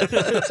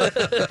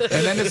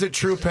 And then is it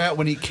true, Pat,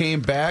 when he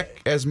came back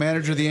as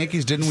manager of the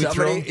Yankees, didn't we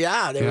throw?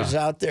 Yeah, there was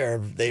out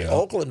there.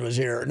 Oakland was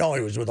here. No,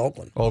 he was with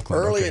Oakland.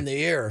 Early in the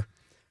year,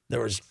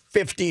 there was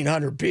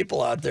 1,500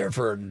 people out there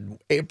for an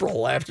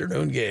April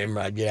afternoon game.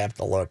 I'd have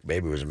to look.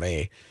 Maybe it was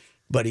May.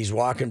 But he's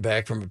walking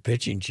back from a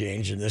pitching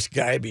change, and this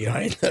guy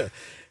behind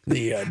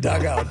the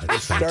dugout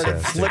started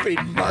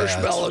flipping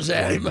marshmallows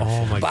at him.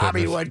 Oh, my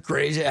Bobby goodness. went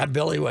crazy.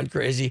 Billy went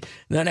crazy.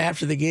 And then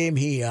after the game,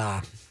 he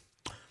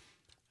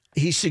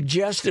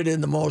suggested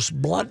in the most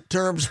blunt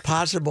terms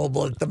possible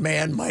that the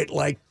man might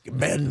like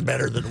men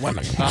better than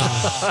women.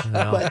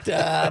 But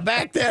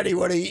back then, he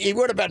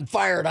would have been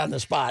fired on the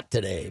spot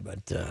today.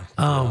 But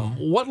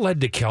what led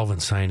to Kelvin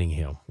signing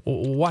him?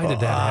 Why did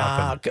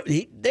that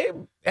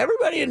happen?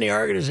 Everybody in the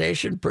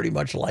organization pretty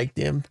much liked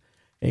him.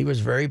 He was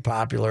very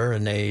popular,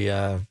 and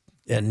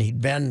and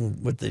he'd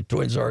been with the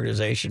Twins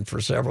organization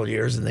for several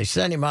years, and they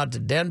sent him out to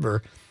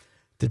Denver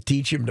to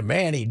teach him to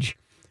manage.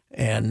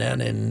 And then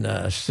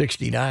in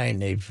 '69,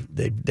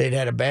 they'd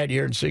had a bad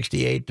year. In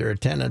 '68, their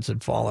attendance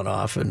had fallen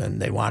off, and then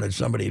they wanted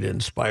somebody to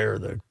inspire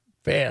the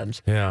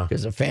fans,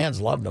 because the fans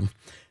loved him.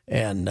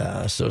 And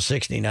so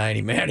 '69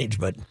 he managed,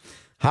 but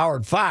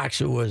Howard Fox,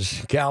 who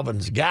was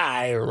Calvin's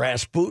guy, or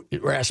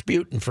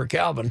Rasputin for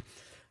Calvin,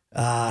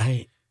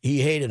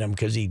 he hated him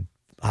because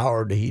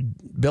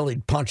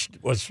Billy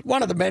was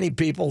one of the many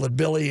people that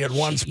Billy had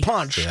once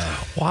punched.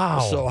 Yeah. Wow.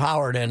 So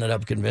Howard ended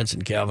up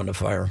convincing Calvin to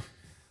fire him.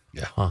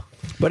 Yeah. Huh.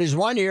 But his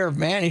 1 year of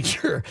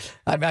manager,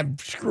 I'm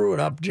screwing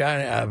up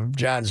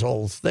John's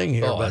whole thing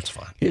here. Oh, but that's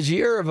fine. His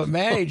year of a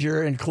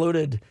manager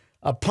included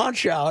a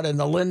punch out in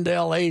the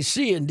Lindell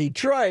AC in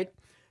Detroit,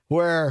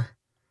 where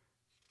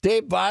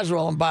Dave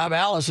Boswell and Bob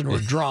Allison were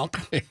drunk,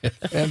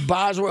 and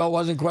Boswell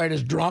wasn't quite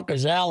as drunk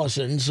as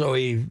Allison, so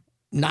he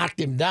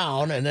knocked him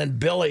down, and then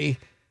Billy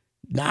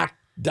knocked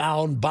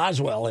down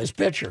Boswell, his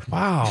pitcher.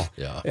 Wow.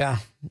 Yeah.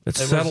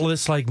 Let's settle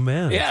this like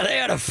men. Yeah, they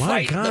had a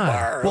fight in the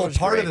bar. Well,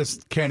 part of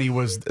this, Kenny,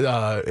 was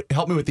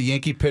help me with the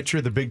Yankee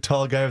pitcher, the big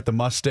tall guy with the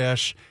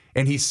mustache,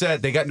 and he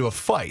said they got into a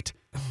fight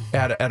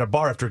at a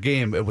bar after a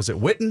game. Was it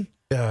Whitson?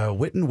 Ed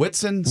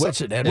Whitson.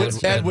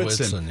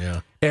 Yeah.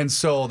 And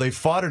so they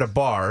fought at a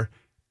bar,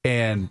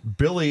 and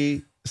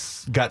Billy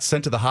got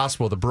sent to the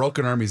hospital with a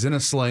broken arm. He's in a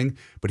sling,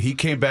 but he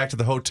came back to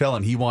the hotel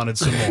and he wanted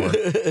some more.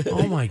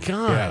 Oh my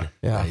God!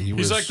 Yeah.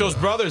 He's like those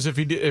brothers.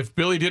 If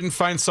Billy didn't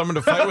find someone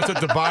to fight with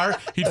at the bar,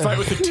 he'd fight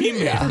with a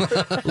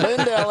teammate.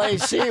 Lindell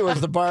AC was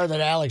the bar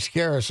that Alex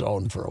Karras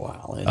owned for a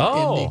while in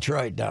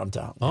Detroit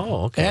downtown.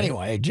 Oh, okay.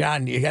 Anyway,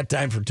 John, you got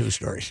time for two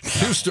stories.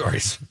 Two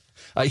stories.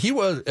 He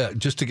was,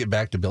 just to get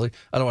back to Billy,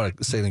 I don't want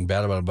to say anything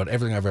bad about him, but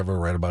everything I've ever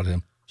read about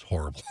him is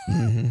horrible.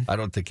 I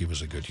don't think he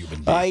was a good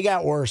human being. He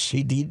got worse.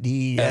 As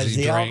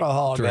the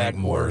alcohol got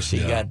worse, he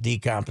got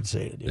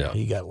decompensated. Yeah.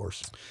 He got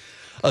worse.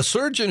 A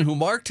surgeon who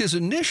marked his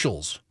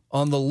initials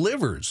on the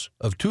livers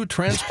of two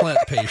transplant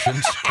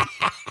patients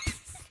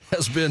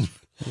has been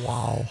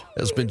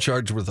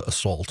charged with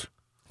assault.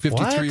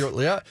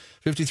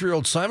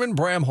 53-year-old Simon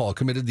Bramhall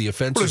committed the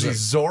offense. What is he,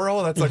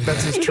 Zorro?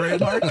 That's his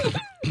trademark?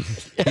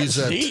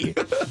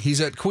 He's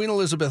at Queen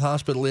Elizabeth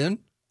Hospital in,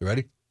 you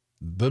ready?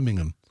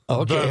 Birmingham.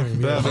 Okay.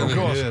 Of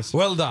course.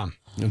 Well done.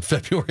 In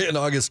February and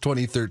August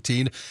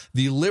 2013,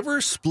 the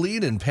liver,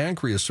 spleen, and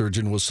pancreas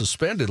surgeon was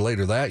suspended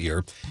later that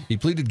year. He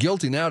pleaded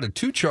guilty now to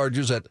 2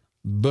 charges at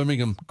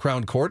Birmingham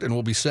Crown Court and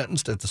will be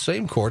sentenced at the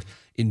same court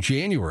in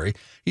January.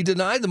 He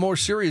denied the more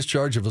serious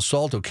charge of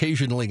assault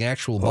occasioning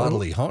actual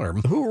bodily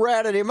harm. Who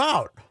ratted him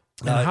out?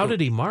 And how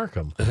did he mark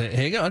him?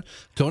 Hang on.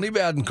 Tony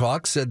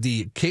Badencock said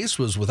the case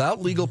was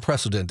without legal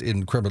precedent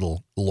in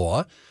criminal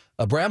law.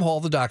 Bram Hall,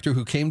 the doctor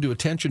who came to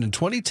attention in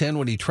 2010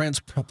 when he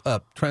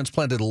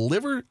transplanted a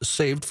liver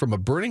saved from a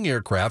burning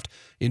aircraft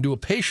into a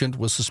patient,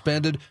 was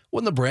suspended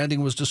when the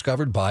branding was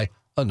discovered by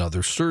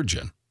another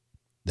surgeon.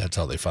 That's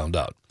how they found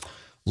out.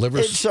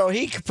 So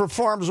he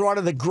performs one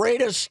of the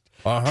greatest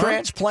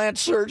transplant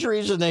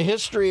surgeries in the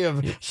history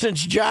of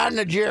since John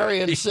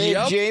Najarian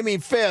saved Jamie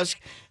Fisk,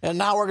 and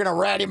now we're going to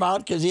rat him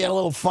out because he had a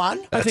little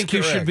fun. I think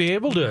you should be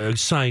able to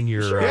sign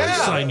your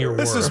work.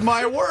 This is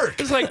my work.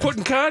 It's like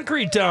putting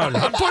concrete down.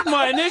 I'm putting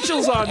my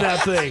initials on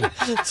that thing.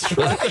 That's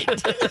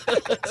right.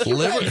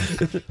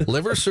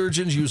 Liver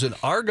surgeons use an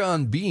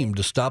argon beam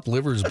to stop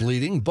livers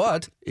bleeding,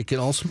 but it can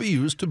also be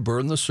used to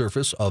burn the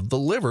surface of the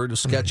liver to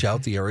sketch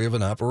out the area of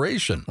an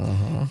operation.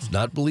 It's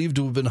not believed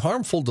to have been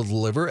harmful to the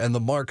liver, and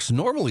the marks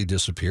normally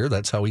disappear.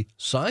 That's how he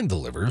signed the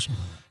livers.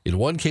 In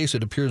one case,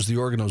 it appears the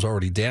organ was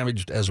already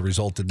damaged. As a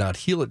result, did not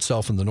heal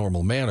itself in the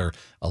normal manner,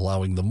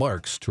 allowing the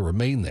marks to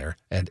remain there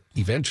and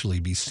eventually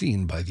be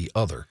seen by the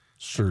other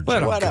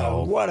surgeon.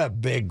 What a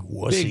big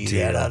wussy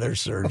that other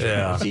surgeon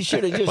was. He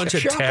should have just bunch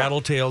of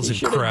tattletales and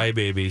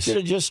crybabies. Should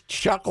have just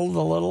chuckled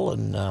a little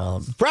and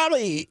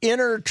probably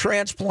inner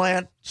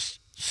transplant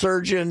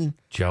surgeon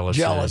jealousy.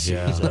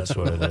 Yeah, that's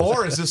what it is.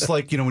 Or is this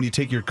like, when you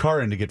take your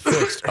car in to get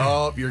fixed?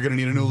 Oh, you're going to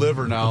need a new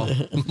liver now.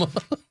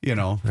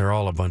 They're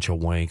all a bunch of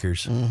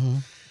wankers.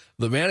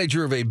 The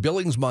manager of a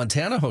Billings,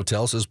 Montana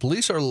hotel says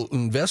police are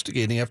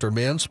investigating after a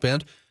man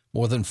spent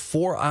more than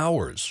 4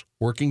 hours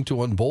working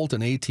to unbolt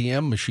an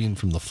ATM machine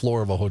from the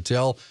floor of a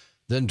hotel,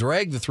 then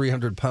drag the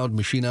 300-pound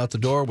machine out the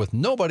door with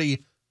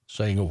nobody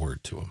saying a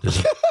word to him.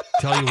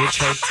 Tell you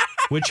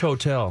which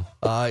hotel?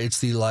 It's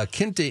the La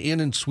Quinta Inn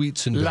and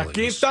Suites in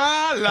Billings.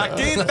 La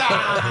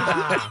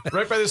Quinta.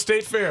 Right by the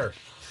State Fair.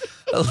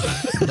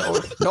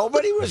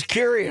 Nobody was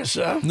curious,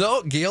 huh?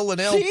 No, Gail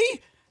Linnell.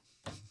 See?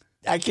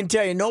 I can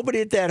tell you,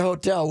 nobody at that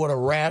hotel would have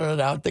ratted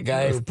out the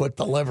guy who put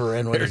the liver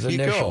in with his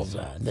initials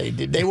on.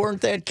 They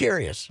weren't that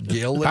curious.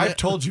 Gail Linnell. I've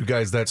told you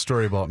guys that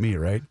story about me,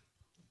 right?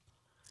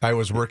 I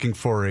was working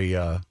for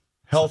a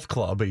health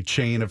club, a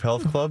chain of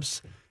health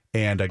clubs.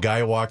 And a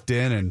guy walked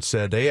in and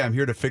said, "Hey, I'm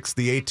here to fix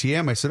the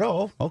ATM." I said,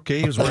 "Oh, okay."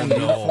 He was wearing the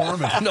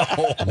uniform. And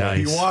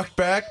Nice. He walked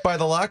back by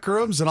the locker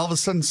rooms, and all of a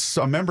sudden,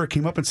 a member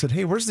came up and said,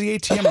 "Hey, where's the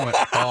ATM?" I went,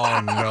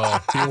 "Oh, no."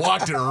 He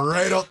walked it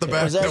right out the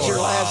back Was that door. your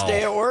last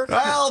day at work?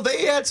 Well,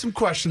 they had some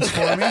questions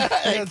for me.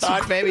 I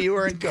thought maybe you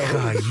were in COVID.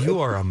 God, you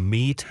are a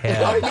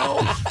meathead. I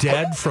know.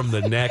 Dead from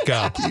the neck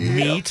up.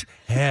 Meathead.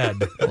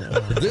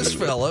 This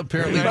fella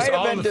apparently He might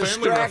all have in been the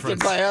family distracted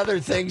reference. by other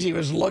things he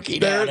was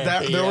looking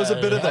at. There was a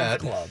bit of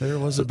that. Club. There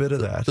was a bit of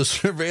that. The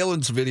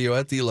surveillance video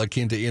at the La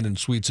Quinta Inn and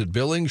Suites at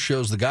Billings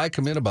shows the guy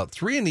come in about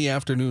 3 in the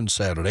afternoon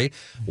Saturday,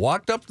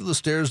 walked up to the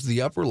stairs to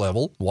the upper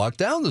level, walked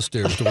down the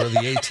stairs to where the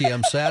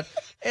ATM sat,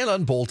 and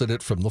unbolted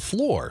it from the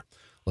floor.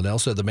 Linnell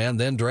said the man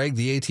then dragged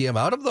the ATM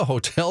out of the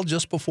hotel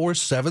just before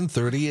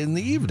 7:30 in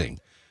the evening.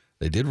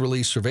 They did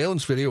release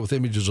surveillance video with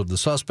images of the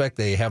suspect.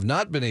 They have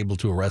not been able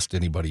to arrest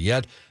anybody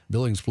yet.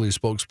 Billings Police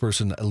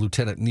spokesperson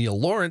Lieutenant Neil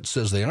Lawrence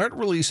says they aren't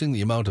releasing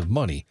the amount of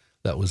money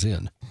that was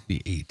in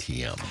the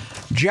ATM.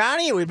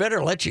 Johnny, we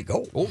better let you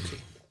go. Okay.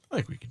 I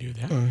think we could do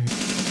that.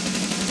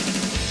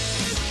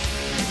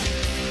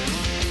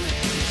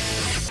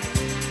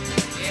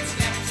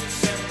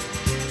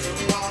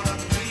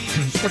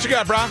 What you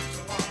got, bro?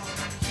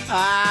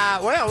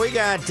 Well, we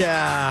got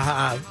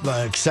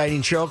an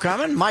exciting show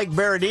coming. Mike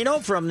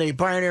Berardino from the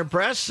Pioneer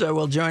Press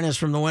will join us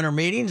from the winter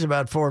meetings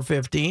about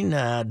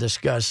 4:15,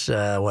 discuss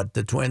what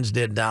the Twins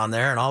did down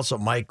there. And also,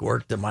 Mike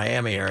worked the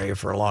Miami area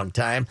for a long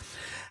time.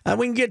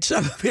 We can get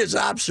some of his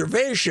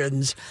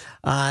observations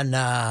on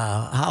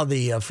how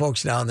the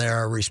folks down there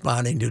are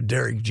responding to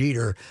Derek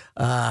Jeter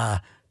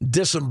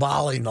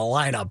disemboweling the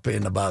lineup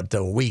in about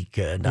a week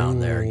down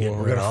there,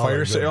 getting rid of all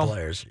the good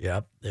players.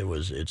 Yep,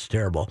 it's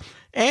terrible.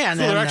 And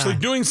So then, they're actually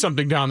doing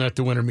something down there at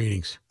the winter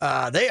meetings.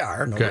 they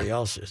are. Nobody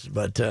else is.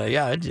 But,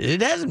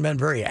 it hasn't been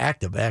very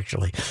active,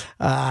 actually.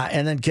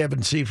 And then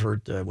Kevin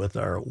Seifert with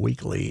our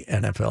weekly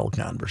NFL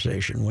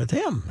conversation with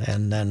him.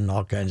 And then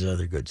all kinds of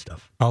other good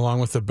stuff. Along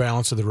with the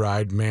balance of the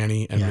ride,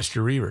 Manny and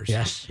Mr. Reavers.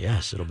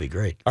 Yes, it'll be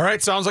great. All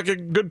right, sounds like a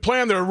good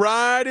plan. The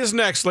ride is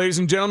next, ladies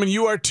and gentlemen.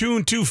 You are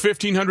tuned to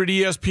 1500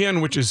 ESPN,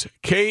 which is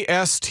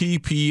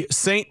KSTP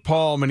St.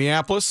 Paul,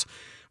 Minneapolis.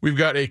 We've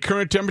got a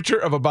current temperature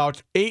of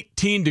about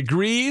 18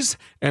 degrees,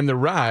 and the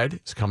ride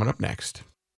is coming up next.